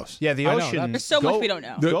 who knows? Yeah, the ocean. There's so much we don't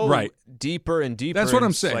know. Go deeper and deeper. That's what I'm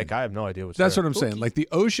it's saying. Like, I have no idea what's That's there. what I'm saying. Like the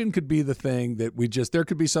ocean could be the thing that there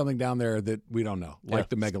could be something down there that we don't know, like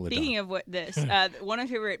the megalodon. Speaking of this, one of my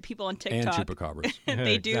favorite people on TikTok. And chupacabras.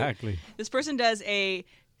 They do. Exactly. This person does a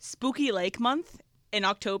spooky lake month in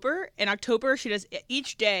October. In October, she does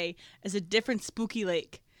each day as a different spooky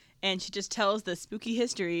lake. And she just tells the spooky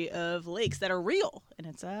history of lakes that are real. And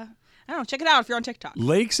it's, I don't know, check it out if you're on TikTok.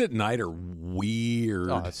 Lakes at night are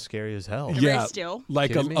weird. Oh, it's scary as hell. They're very still.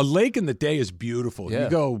 Like a lake in the day is beautiful. Yeah. You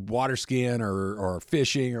go water skiing or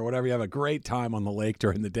fishing or whatever. You have a great time on the lake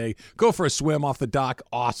during the day. Go for a swim off the dock.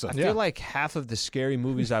 Awesome. I feel like half of the scary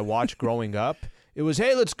movies I watched growing up, it was,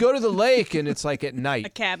 hey, let's go to the lake, and it's like at night. A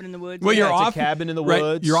cabin in the woods. Well, Yeah, you're it's a off cabin in the right,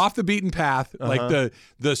 woods. You're off the beaten path. Like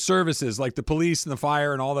the services, like the police and the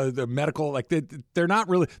fire and all the medical. Like they're not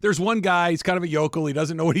really. There's one guy. He's kind of a yokel. He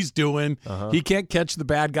doesn't know what he's doing. He can't catch the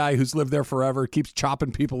bad guy who's lived there forever. Keeps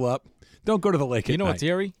chopping people up. Don't go to the lake. You at know night. what's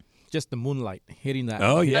eerie? Just the moonlight hitting that.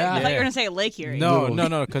 Oh yeah. I thought you were going to say Lake Erie.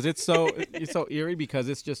 No, because it's so eerie because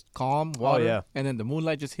it's just calm water. yeah. And then the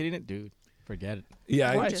moonlight just hitting it, dude. Forget it.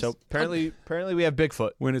 Yeah. Right, so apparently we have Bigfoot.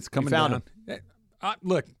 When it's coming found down.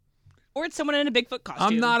 Look, Or it's someone in a Bigfoot costume.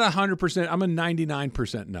 I'm not 100%. I'm a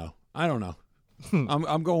 99% no. I don't know.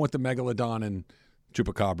 I'm going with the megalodon and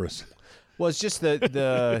chupacabras. Well, it's just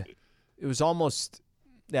the it was almost,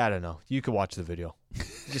 I don't know. You could watch the video.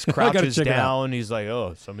 He just crouches check it out. down. He's like,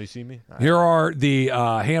 oh, somebody see me? Here are the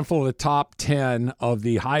handful of the top 10 of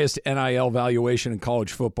the highest NIL valuation in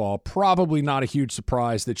college football. Probably not a huge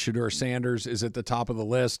surprise that Shedeur Sanders is at the top of the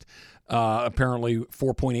list. Apparently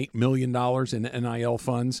 $4.8 million in NIL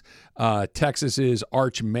funds. Texas's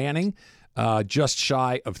Arch Manning, just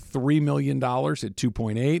shy of $3 million at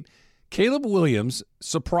 2.8. Caleb Williams,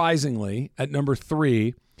 surprisingly, at number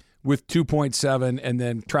 3 with 2.7, and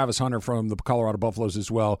then Travis Hunter from the Colorado Buffaloes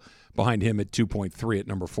as well behind him at 2.3 at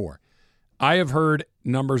number 4. I have heard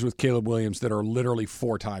numbers with Caleb Williams that are literally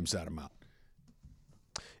 4 times that amount.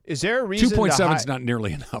 Is there a reason 2.7 is not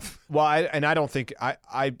nearly enough. Well, I don't think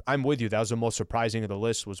I'm with you. That was the most surprising of the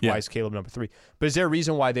list. Was why is Caleb number 3? But is there a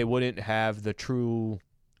reason why they wouldn't have the true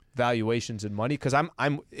valuations in money? Because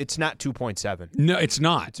it's not 2.7. No, it's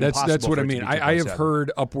not. It's That's what for I it to mean. be I have 2.7.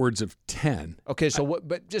 heard upwards of 10. Okay, so what?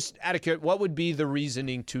 But just out of curiosity, what would be the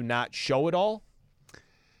reasoning to not show it all?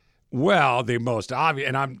 Well, the most obvious,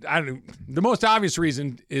 and the most obvious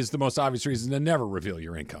reason is the most obvious reason to never reveal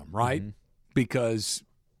your income, right? Because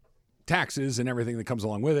taxes and everything that comes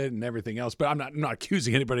along with it and everything else. But I'm not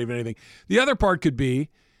accusing anybody of anything. The other part could be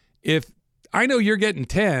if I know you're getting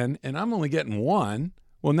 10 and I'm only getting 1,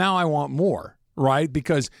 well, now I want more, right?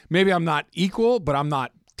 Because maybe I'm not equal, but I'm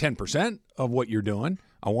not 10% of what you're doing.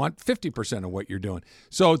 I want 50% of what you're doing.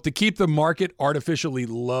 So to keep the market artificially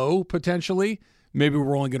low, potentially, maybe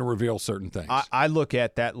we're only going to reveal certain things. I look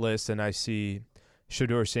at that list and I see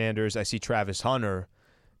Shedeur Sanders, I see Travis Hunter,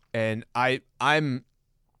 and I'm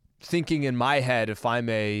thinking in my head, if I'm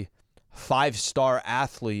a 5-star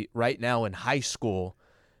athlete right now in high school,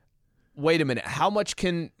 wait a minute, how much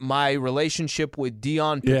can my relationship with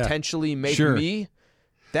Dion potentially make me?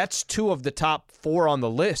 That's 2 of the top 4 on the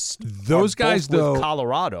list. Those guys, though,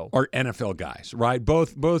 Colorado are NFL guys, right?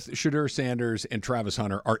 Both Shedeur Sanders and Travis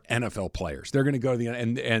Hunter are NFL players. They're going to go to the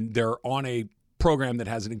and they're on a program that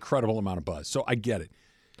has an incredible amount of buzz. So I get it.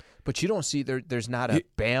 But you don't see there's not a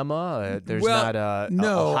Bama, there's not a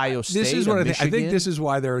Ohio State. This is what I think. I think Michigan. this is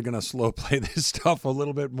why they're going to slow play this stuff a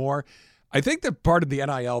little bit more. I think the part of the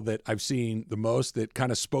NIL that I've seen the most that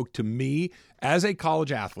kind of spoke to me as a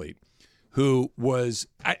college athlete who was,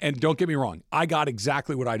 and don't get me wrong, I got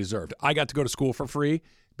exactly what I deserved. I got to go to school for free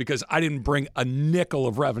because I didn't bring a nickel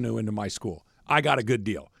of revenue into my school. I got a good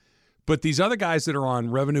deal. But these other guys that are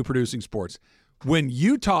on revenue-producing sports, when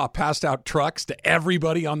Utah passed out trucks to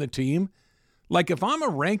everybody on the team, like if I'm a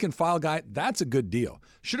rank and file guy, that's a good deal.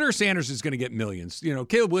 Shedeur Sanders is going to get millions.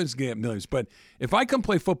 Caleb Williams is going to get millions. But if I come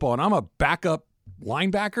play football and I'm a backup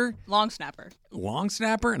linebacker, long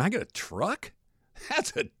snapper, and I get a truck,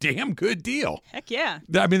 that's a damn good deal. Heck yeah.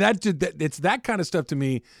 I mean, it's that kind of stuff to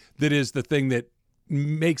me that is the thing that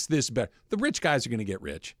makes this better. The rich guys are going to get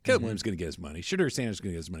rich. Caleb Williams is going to get his money. Shedeur Sanders is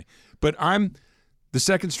going to get his money. But I'm the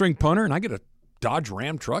second string punter, and I get a Dodge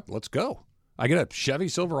Ram truck. Let's go. I get a Chevy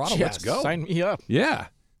Silverado. Yeah, Let's go. sign me up. Yeah.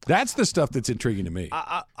 That's the stuff that's intriguing to me.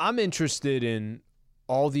 I'm interested in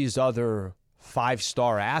all these other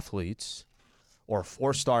 5-star athletes or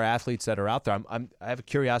 4-star athletes that are out there. I have a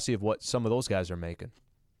curiosity of what some of those guys are making.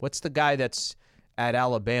 What's the guy that's at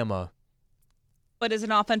Alabama? But as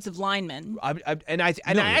an offensive lineman. I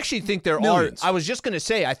actually think there Millions. are. I was just going to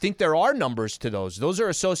say, I think there are numbers to those. Those are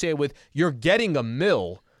associated with you're getting $1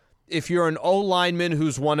 million. If you're an O-lineman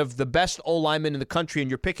who's one of the best O-linemen in the country and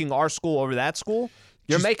you're picking our school over that school,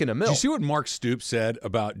 you're making $1 million. Did you see what Mark Stoops said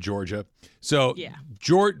about Georgia? So Yeah.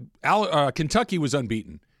 Kentucky was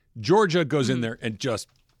unbeaten. Georgia goes in there and just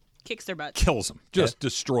Kicks their butts. kills them, just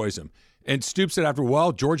destroys them. And Stoops said after,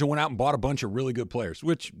 Georgia went out and bought a bunch of really good players,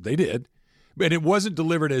 which they did. But it wasn't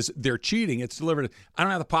delivered as they're cheating. It's delivered as, I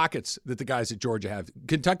don't have the pockets that the guys at Georgia have.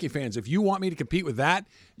 Kentucky fans, if you want me to compete with that,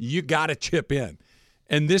 you got to chip in.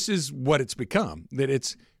 And this is what it's become, that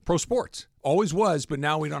it's pro sports. Always was, but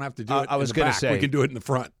now we don't have to do it I was in the back. say, we can do it in the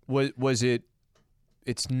front. Was it –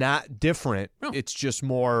 it's not different. No. It's just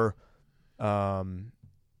more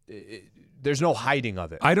there's no hiding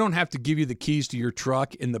of it. I don't have to give you the keys to your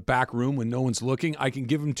truck in the back room when no one's looking. I can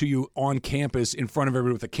give them to you on campus in front of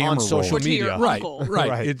everybody with a camera on social roll. media. Right.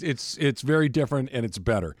 It's very different and it's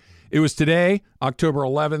better. It was today, October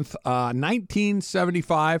 11th,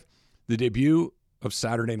 1975, the debut of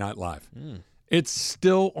Saturday Night Live. It's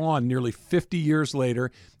still on nearly 50 years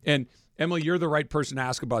later. And Emily, you're the right person to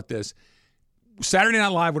ask about this. Saturday Night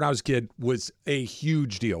Live when I was a kid was a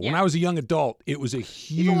huge deal. Yeah. When I was a young adult, it was a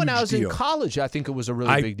huge deal. Even when I was in college, I think it was a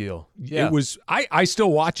really big deal. Yeah. It was. I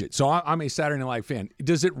still watch it, so I'm a Saturday Night Live fan.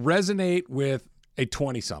 Does it resonate with a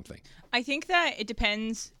 20-something? I think that it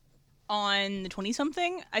depends on the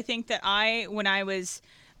 20-something. I think that when I was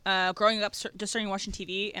growing up, just starting watching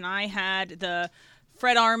TV, and I had the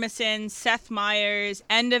Fred Armisen, Seth Meyers,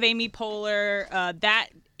 end of Amy Poehler, that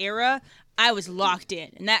era, I was locked in.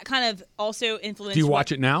 And that kind of also influenced... Do you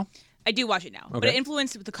watch it now? I do watch it now. Okay. But it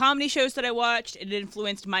influenced the comedy shows that I watched. It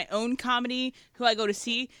influenced my own comedy, who I go to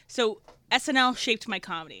see. So SNL shaped my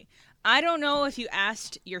comedy. I don't know if you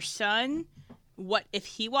asked your son what if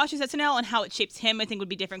he watches SNL and how it shapes him, I think would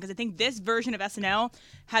be different. Because I think this version of SNL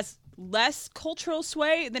has less cultural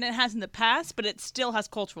sway than it has in the past, but it still has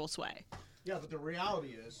cultural sway. Yeah, but the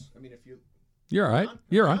reality is, I mean, if you... You're all right.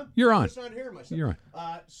 You're on. You're on. I'm just not hearing myself. You're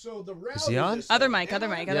on. So the reality is he on? Other mic. Yeah,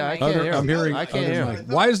 I can't hear him. I'm hearing. I can't hear him.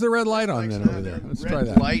 Why is the red light on then over there? Let's try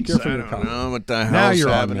that. Lights, I don't know what the Now hell's you're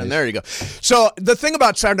on, happening. Mace. There you go. So the thing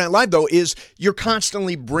about Saturday Night Live, though, is you're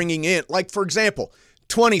constantly bringing in, like, for example,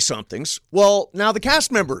 20-somethings. Well, now the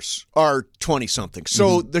cast members are 20-somethings.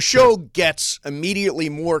 So the show gets immediately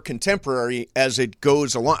more contemporary as it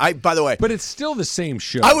goes along. By the way. But it's still the same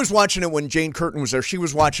show. I was watching it when Jane Curtin was there. She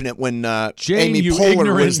was watching it when Jane, Amy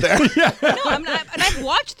Poehler was there. No, I'm not. And I've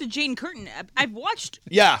watched the Jane Curtin. I've watched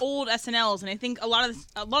old SNLs, and I think a lot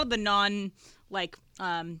of the non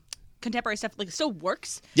contemporary stuff still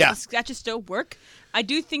works. Yeah, the sketches still work. I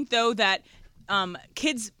do think though that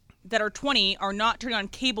kids that are 20 are not turning on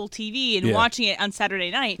cable TV and watching it on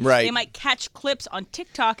Saturday night. Right. They might catch clips on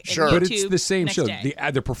TikTok and Sure. YouTube. But it's the same next show. day.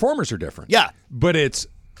 The performers are different. Yeah. But it's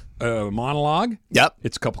a monologue. Yep.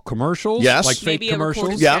 It's a couple commercials. Yes. Like fake Maybe a commercials.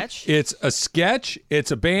 recorded Yeah. sketch. It's a sketch.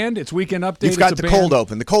 It's a band. It's Weekend Update. You've got it's a the band. cold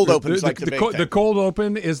open. The cold open is like the big thing. The cold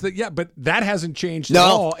open is but that hasn't changed No, at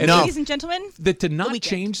all. And no. Ladies and gentlemen, to not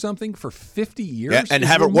change something for 50 years and is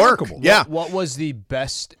have it work. remarkable. Yeah. What was the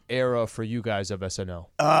best era for you guys of SNL?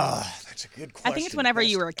 That's a good question. I think it's whenever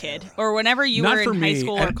you were a kid or whenever you Not were for in me, high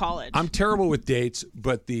school or and college. I'm terrible with dates,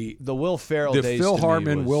 but the Will Ferrell the days Phil to me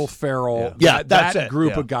Hartman, was- Will Ferrell, Yeah, that's that it.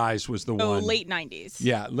 group Yeah. of guys was the so one. late 90s.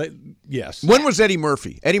 Yeah, yes. When was Eddie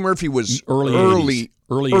Murphy? Eddie Murphy was Early to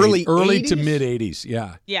 80s? mid 80s.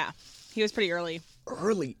 Yeah. Yeah, he was pretty early.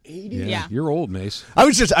 Early 80s? Yeah. You're old, Mace.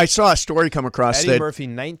 I saw a story come across Eddie that. Murphy,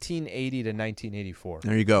 1980 to 1984.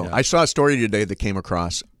 There you go. Yeah. I saw a story today that came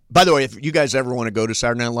across. By the way, if you guys ever want to go to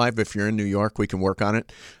Saturday Night Live, if you're in New York, we can work on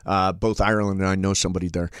it. Both Ireland and I know somebody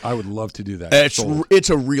there. I would love to do that. It's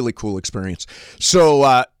a really cool experience.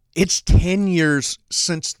 So it's 10 years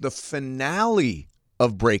since the finale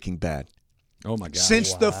of Breaking Bad. Oh, my God.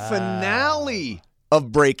 Since the finale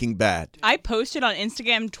of Breaking Bad. I posted on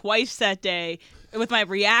Instagram twice that day with my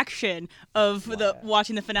reaction of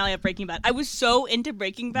watching the finale of Breaking Bad. I was so into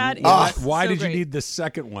Breaking Bad. It was Why so did you great. need the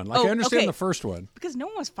second one? I understand the first one. Because no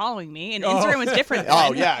one was following me, and Instagram was different then.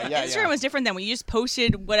 Oh, yeah. Instagram was different then. When you just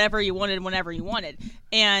posted whatever you wanted whenever you wanted.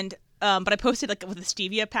 And but I posted like with a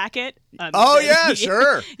stevia packet.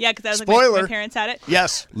 Sure. Yeah, because that was like Spoiler. my parents had it.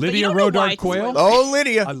 Yes. Lydia Rodard Quayle. Oh,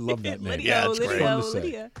 Lydia. I love that name. Lydia, it's Lydia, fun to say.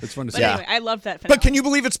 Lydia. It's fun to But say. anyway, I love that finale. But can you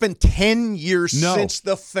believe it's been 10 years since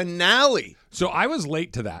the finale? So I was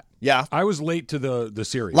late to that. Yeah. I was late to the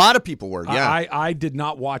series. A lot of people were, yeah. I did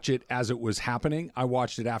not watch it as it was happening. I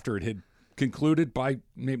watched it after it had concluded by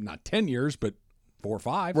maybe not 10 years, but 4 or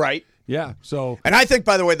 5. Right. Yeah. So. And I think,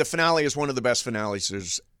 by the way, the finale is one of the best finales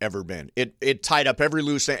there's ever been. It tied up every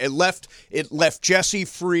loose end. It left Jesse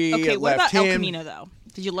free. Okay, it what left about him. El Camino, though?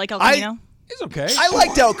 Did you like El Camino? It's okay. I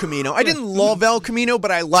liked El Camino. I didn't love El Camino,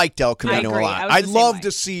 but I liked El Camino agree. a lot. I was the I'd same love way.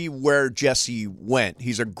 to see where Jesse went.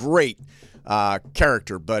 He's a great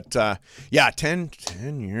character. But, 10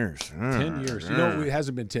 years. 10 years. You know, it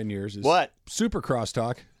hasn't been 10 years. It's What? Super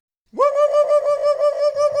Crosstalk.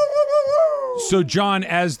 So, John,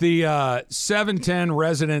 as the 710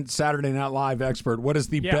 resident Saturday Night Live expert, what is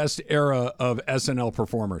the best era of SNL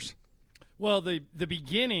performers? Well, the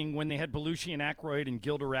beginning, when they had Belushi and Aykroyd and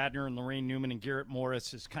Gilda Radner and Lorraine Newman and Garrett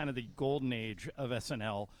Morris, is kind of the golden age of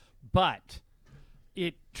SNL. But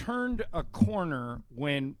it turned a corner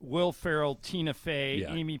when Will Ferrell, Tina Fey,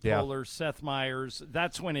 Amy Poehler, Seth Meyers.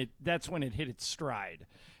 That's when it hit its stride,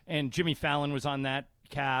 and Jimmy Fallon was on that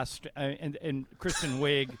cast, and Kristen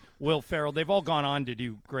Wiig, Will Ferrell. They've all gone on to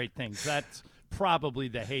do great things. That's probably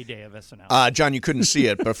the heyday of SNL. John, you couldn't see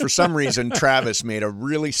it, but for some reason, Travis made a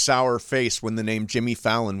really sour face when the name Jimmy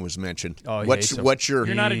Fallon was mentioned. Oh, what's your?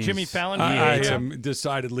 You're not a Jimmy Fallon. I am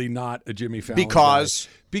decidedly not a Jimmy Fallon because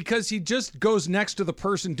guy. Because he just goes next to the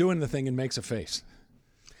person doing the thing and makes a face.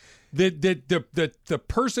 The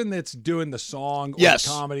person that's doing the song or the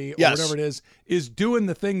comedy or whatever it is doing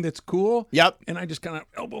the thing that's cool. Yep. And I just kind of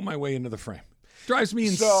elbow my way into the frame. Drives me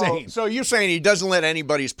insane. So you're saying he doesn't let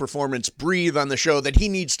anybody's performance breathe on the show, that he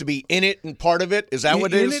needs to be in it and part of it? Is that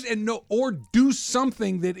what it is? In it and or do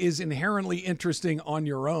something that is inherently interesting on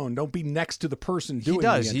your own. Don't be next to the person doing it. He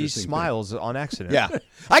does. He smiles on accident. Yeah.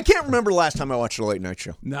 I can't remember the last time I watched a late night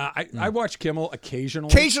show. Nah, I watch Kimmel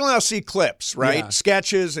occasionally. Occasionally I'll see clips, right? Yeah.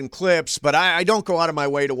 Sketches and clips, but I don't go out of my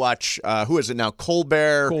way to watch, who is it now?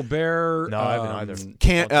 Colbert. No, I haven't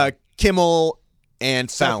either. Kimmel.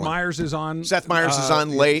 And Fallon. Seth Meyers is on. Seth Meyers is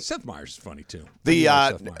on late. Seth Meyers is funny too. They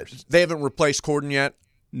haven't replaced Corden yet.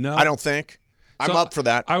 No, I don't think. I'm up for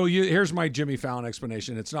that. Here's my Jimmy Fallon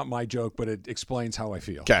explanation. It's not my joke, but it explains how I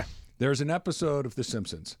feel. Okay. There's an episode of The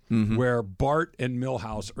Simpsons where Bart and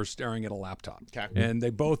Milhouse are staring at a laptop. Okay. And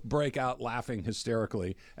they both break out laughing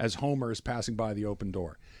hysterically as Homer is passing by the open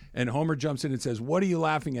door. And Homer jumps in and says, "What are you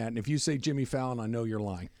laughing at?" And if you say Jimmy Fallon, I know you're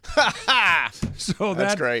lying. So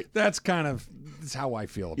that's great. That's kind of how I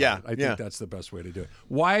feel about it. I think that's the best way to do it.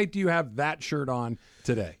 Why do you have that shirt on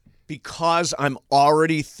today? Because I'm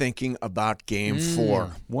already thinking about Game 4.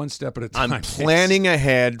 One step at a time. I'm planning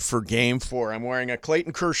ahead for Game 4. I'm wearing a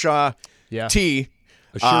Clayton Kershaw tee.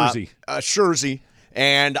 A jersey. A jersey.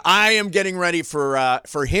 And I am getting ready for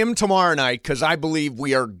him tomorrow night because I believe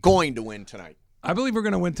we are going to win tonight. I believe we're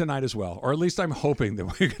going to win tonight as well, or at least I'm hoping that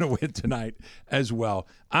we're going to win tonight as well.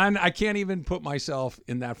 And I can't even put myself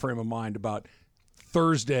in that frame of mind about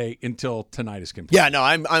Thursday until tonight is complete. Yeah, no,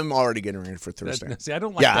 I'm already getting ready for Thursday. See, I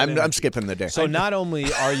don't like that. energy. I'm skipping the day. So not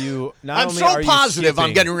only are you, I'm so positive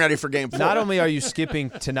I'm getting ready for Game 4. Not only are you skipping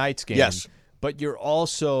tonight's game, yes, but you're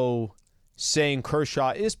also saying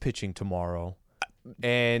Kershaw is pitching tomorrow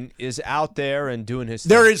and is out there and doing his thing.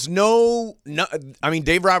 There is no. I mean,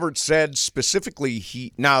 Dave Roberts said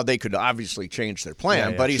specifically now they could obviously change their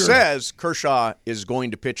plan, but he says Kershaw is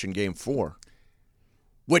going to pitch in Game 4,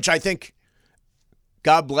 which I think,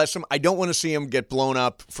 God bless him, I don't want to see him get blown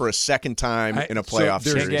up for a second time in a playoff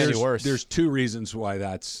series. There's two reasons why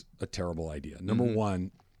that's a terrible idea. Number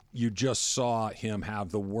one, you just saw him have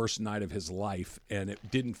the worst night of his life, and it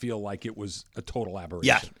didn't feel like it was a total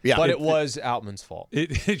aberration. Yeah. But it was Outman's fault.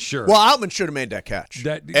 Sure. Well, Outman should have made that catch.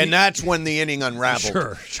 That's when the inning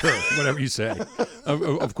unraveled. Sure. Whatever you say.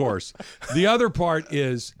 Of course. The other part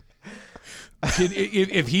is,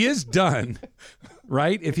 if he is done,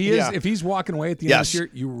 right? If he's walking away at the end of this year,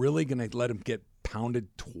 you really going to let him get pounded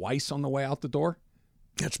twice on the way out the door?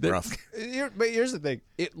 That's rough. But here's the thing.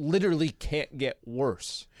 It literally can't get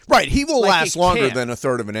worse. Right. He will last longer than a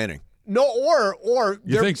third of an inning. No, or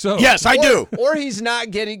you think so? Yes, I do. Or he's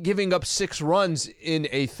not giving up 6 runs in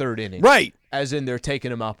a third inning. Right. As in they're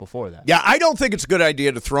taking him out before that. Yeah, I don't think it's a good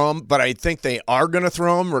idea to throw him, but I think they are going to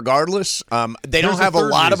throw him regardless. They don't have a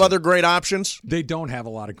lot of other great options. They don't have a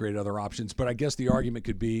lot of great other options, but I guess the argument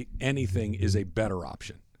could be anything is a better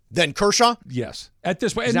option. Then Kershaw? Yes. At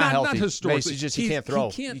this point, He's and not not healthy. historically. He just can't throw.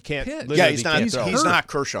 He can't pitch. Yeah, he's He's not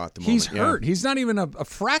Kershaw at the moment. He's hurt. He's not even a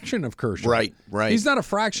fraction of Kershaw. Right. He's not a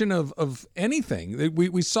fraction of anything.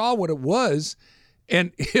 We saw what it was,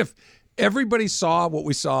 and if everybody saw what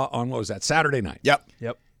we saw on, what was that, Saturday night? Yep.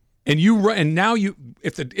 And now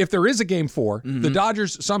if there is a game 4, the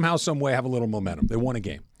Dodgers somehow, some way have a little momentum. They won a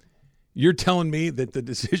game. You're telling me that the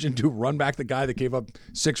decision to run back the guy that gave up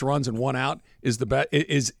 6 runs and 1 out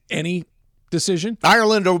is any decision?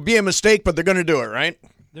 Ireland will be a mistake, but they're going to do it, right?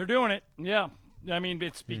 They're doing it. Yeah. I mean,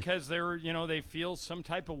 it's because they feel some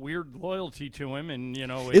type of weird loyalty to him, and do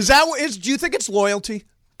you think it's loyalty?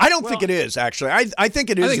 I don't think it is, actually. I think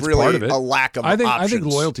it is really part of it. a lack of I options. think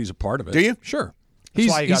loyalty's a part of it. Do you? Sure. That's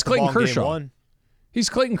why he He's got the ball Clayton in game Kershaw. 1. He's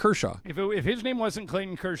Clayton Kershaw. If his name wasn't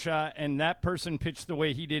Clayton Kershaw and that person pitched the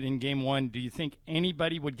way he did in Game 1, do you think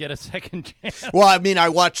anybody would get a second chance? Well,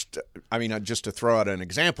 just to throw out an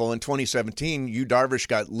example, in 2017, Yu Darvish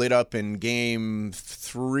got lit up in Game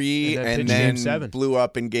 3 and then blew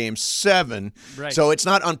up in Game 7. Right. So it's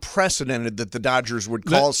not unprecedented that the Dodgers would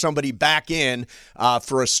call somebody back in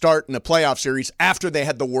for a start in a playoff series after they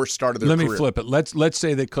had the worst start of their career. Let me flip it. Let's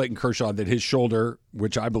say that Clayton Kershaw, that his shoulder,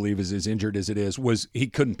 which I believe is as injured as it is, he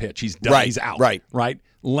couldn't pitch. He's done. Right, He's out. right.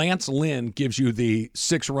 Lance Lynn gives you the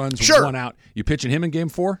 6 runs, Sure. 1 out. You pitching him in Game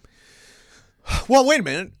 4? Well, wait a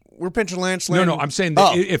minute. We're pitching Lance Lynn. No. I'm saying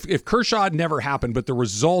that if Kershaw never happened, but the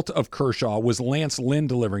result of Kershaw was Lance Lynn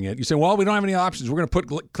delivering it, you say, well, we don't have any options. We're going to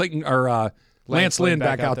put Clayton or Lance Lynn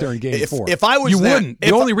back out there in Game 4. If I was you them, wouldn't.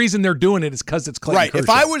 The only reason they're doing it is because it's Clayton Kershaw. If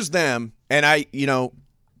I was them, and I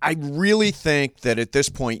really think that at this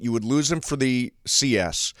point you would lose him for the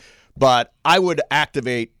CS, but I would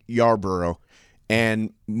activate Yarborough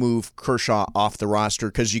and move Kershaw off the roster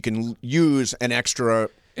because you can use an extra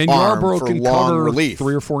and arm Yarborough for can long cover relief.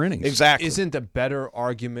 3 or 4 innings. Exactly. Isn't the better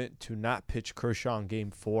argument to not pitch Kershaw in Game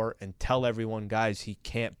 4 and tell everyone, guys, he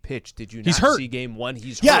can't pitch? Did you not hurt. see Game 1?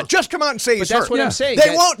 He's hurt. Yeah, just come out and say he's But that's hurt. what I'm saying.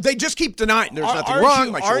 They won't. They just keep denying. There's nothing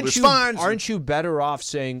wrong. My shoulder's fine. Aren't you better off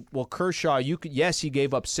saying, well, Kershaw, yes, he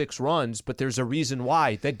gave up 6 runs, but there's a reason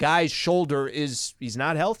why. The guy's shoulder he's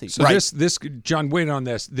not healthy. So this John, wait on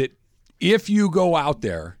this, that if you go out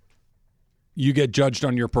there, you get judged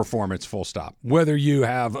on your performance, full stop. Whether you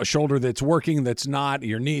have a shoulder that's working, that's not,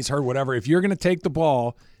 your knees hurt, whatever. If you're going to take the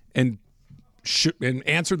ball and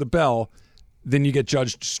answer the bell, then you get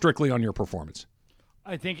judged strictly on your performance.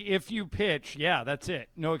 I think if you pitch, that's it.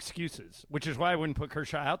 No excuses, which is why I wouldn't put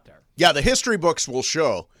Kershaw out there. Yeah, the history books will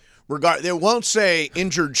show. They won't say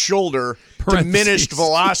injured shoulder, diminished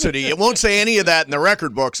velocity. It won't say any of that in the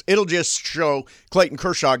record books. It'll just show Clayton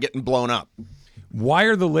Kershaw getting blown up. Why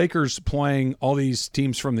are the Lakers playing all these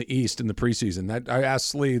teams from the East in the preseason? I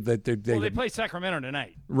asked Lee that they play Sacramento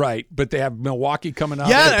tonight. Right, but they have Milwaukee coming up.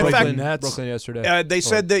 Yeah, in fact, Nets. Brooklyn yesterday. They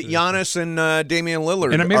said that Giannis and Damian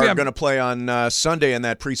Lillard are going to play on Sunday in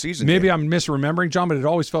that preseason Maybe game. I'm misremembering, John, but it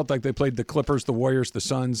always felt like they played the Clippers, the Warriors, the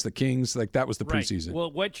Suns, the Kings. Like that was the preseason.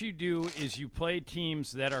 Well, what you do is you play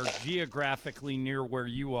teams that are geographically near where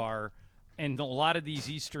you are, and a lot of these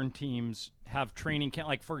Eastern teams have training camp.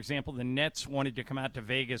 Like, for example, the Nets wanted to come out to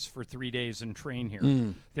Vegas for 3 days and train here.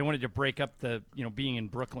 They wanted to break up being in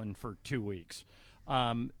Brooklyn for 2 weeks.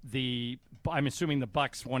 I'm assuming the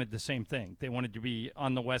Bucks wanted the same thing. They wanted to be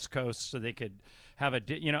on the West Coast so they could have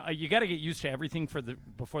you got to get used to everything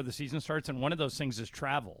before the season starts, and one of those things is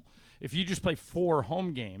travel. If you just play 4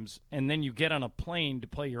 home games and then you get on a plane to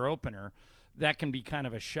play your opener, that can be kind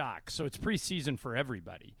of a shock. So it's preseason for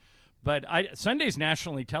everybody. But Sunday's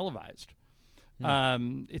nationally televised.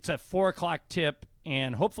 It's a 4:00 tip,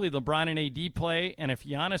 and hopefully LeBron and AD play. And if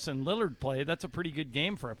Giannis and Lillard play, that's a pretty good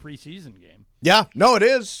game for a preseason game. Yeah, no, it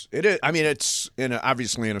is. It is. I mean, it's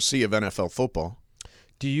obviously in a sea of NFL football.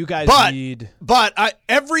 Do you guys need? But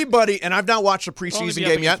everybody, and I've not watched a preseason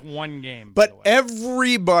game yet. One game, but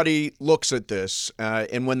everybody looks at this,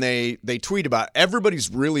 and when they tweet about it, everybody's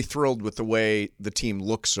really thrilled with the way the team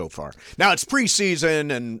looks so far. Now it's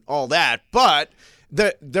preseason and all that, but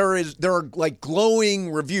there are like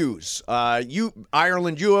glowing reviews.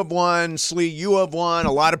 Ireland, you have one. Slee, you have one.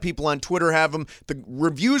 A lot of people on Twitter have them. The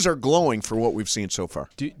reviews are glowing for what we've seen so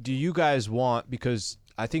far. Do you guys want, because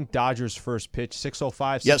I think Dodgers' first pitch,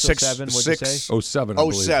 6:05, 6:07, what'd you say? 07,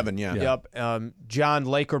 07, yeah. Yep. John,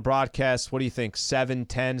 Laker broadcast, what do you think,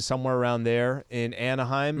 7:10, somewhere around there in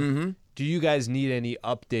Anaheim? Mm-hmm. Do you guys need any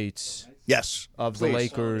updates Yes. of please. the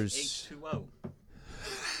Lakers?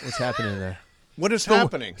 What's happening there? What is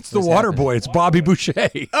happening? It's the water boy. It's Bobby Boucher.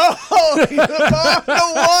 Oh,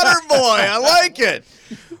 the water boy. I like it.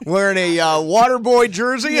 Wearing a water boy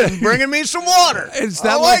jersey and bringing me some water. Is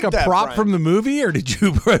that like a that, prop Brian. from the movie, or did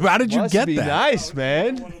you? How did you Must get be that? Nice,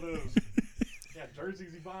 man.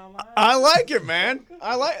 I like it, man.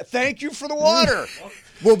 Thank you for the water.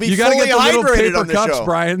 We'll be You got to fully get the little hydrated paper on the cups, show.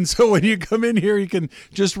 Brian. So when you come in here, you can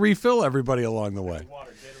just refill everybody along the way.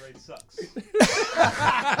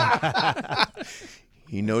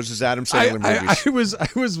 He knows his Adam Sandler movies. I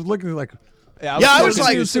was looking like. I was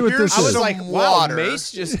like, see what this is. wow, water.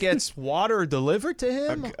 Mace just gets water delivered to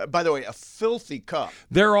him? By the way, a filthy cup.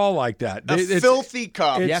 They're all like that. A filthy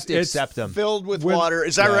cup. You have to accept them. Filled with water.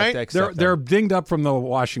 Is that right? They're dinged up from the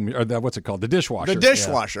washing, or what's it called? The dishwasher. The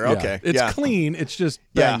dishwasher. Yeah. Okay. It's Yeah. clean. It's just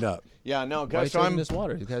banged up. Yeah, no, Why guys. so So I'm this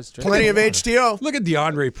water? You guys drink plenty of water. HTO. Look at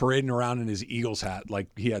DeAndre parading around in his Eagles hat like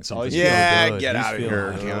he had something. he's to do. Yeah, good. get He's out of feeling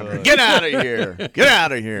here, good. DeAndre. Get out of here. Get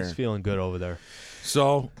out of He's here. feeling good over there.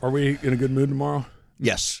 So, are we in a good mood tomorrow?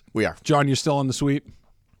 Yes, we are. John, you're still on the sweep?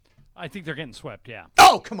 I think they're getting swept, yeah.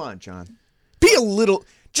 Oh, come on, John. Be a little.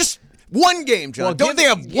 Just one game, John. Well, Don't they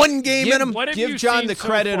have one game in them? What have Give you John seen the so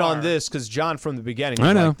credit far? on this because John from the beginning I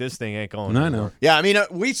was know. like, this thing ain't going I know. nowhere. Yeah, I mean,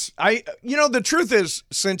 the truth is,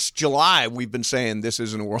 since July, we've been saying this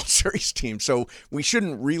isn't a World Series team, so we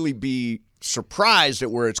shouldn't really be surprised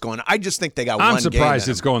at where it's going. I just think they got I'm one game surprised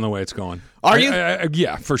in it's them. going the way it's going. Are you?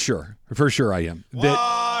 Yeah, for sure. For sure I am.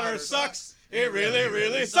 Water sucks. It really,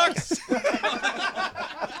 really sucks.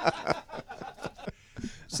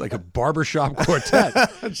 It's like a barbershop quartet.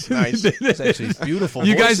 It's nice. It's actually beautiful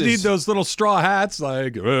You guys voices. need those little straw hats.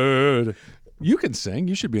 Like, you can sing.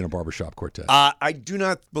 You should be in a barbershop quartet. I do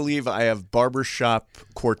not believe I have barbershop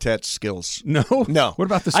quartet skills. No? No. What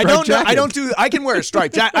about the I striped don't jacket? I don't do. I can wear a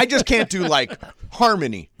striped jacket. I just can't do like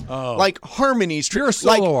harmony. Oh. Like harmonies. You're a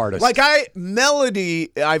solo artist. Like melody,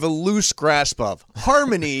 I have a loose grasp of.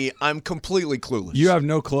 Harmony, I'm completely clueless. You have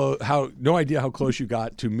no idea how close you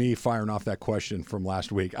got to me firing off that question from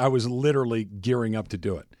last week. I was literally gearing up to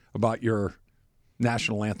do it about your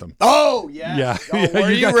national anthem. Oh yeah. Yeah. Oh,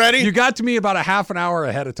 were you ready? You got to me about a half an hour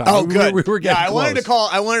ahead of time. Oh, We good. were getting I wanted to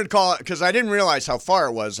close. call it because I didn't realize how far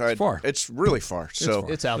it was. It's far. It's really far. So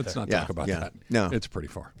It's out Let's there. not Yeah, talk about yeah. that. No. It's pretty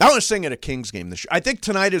far. I want to sing at a Kings game this year. I think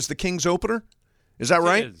tonight is the Kings opener. Is that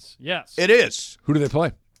right? It is, yes. It is. Who do they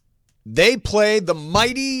play? They play the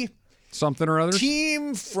mighty Something or other?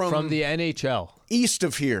 team From the NHL. east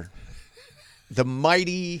of here. The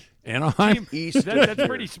mighty Anaheim? east. That's of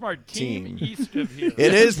pretty here. smart. Team east of here.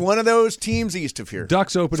 It is one of those teams east of here.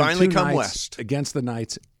 Ducks open Finally two come nights west. against the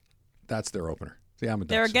Knights. That's their opener. See, I'm a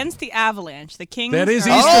They're Ducks fan. against the Avalanche. The Kings. That is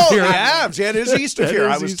are- east Oh, of here. the Avs. Yeah, it is east of That here. is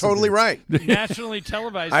I was east of totally here. right. Nationally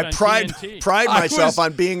televised I on pride TNT. myself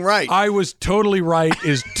on being right. I was totally right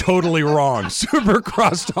is totally wrong. Super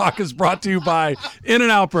Crosstalk is brought to you by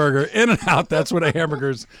In-N-Out Burger. In-N-Out, that's what a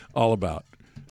hamburger's all about.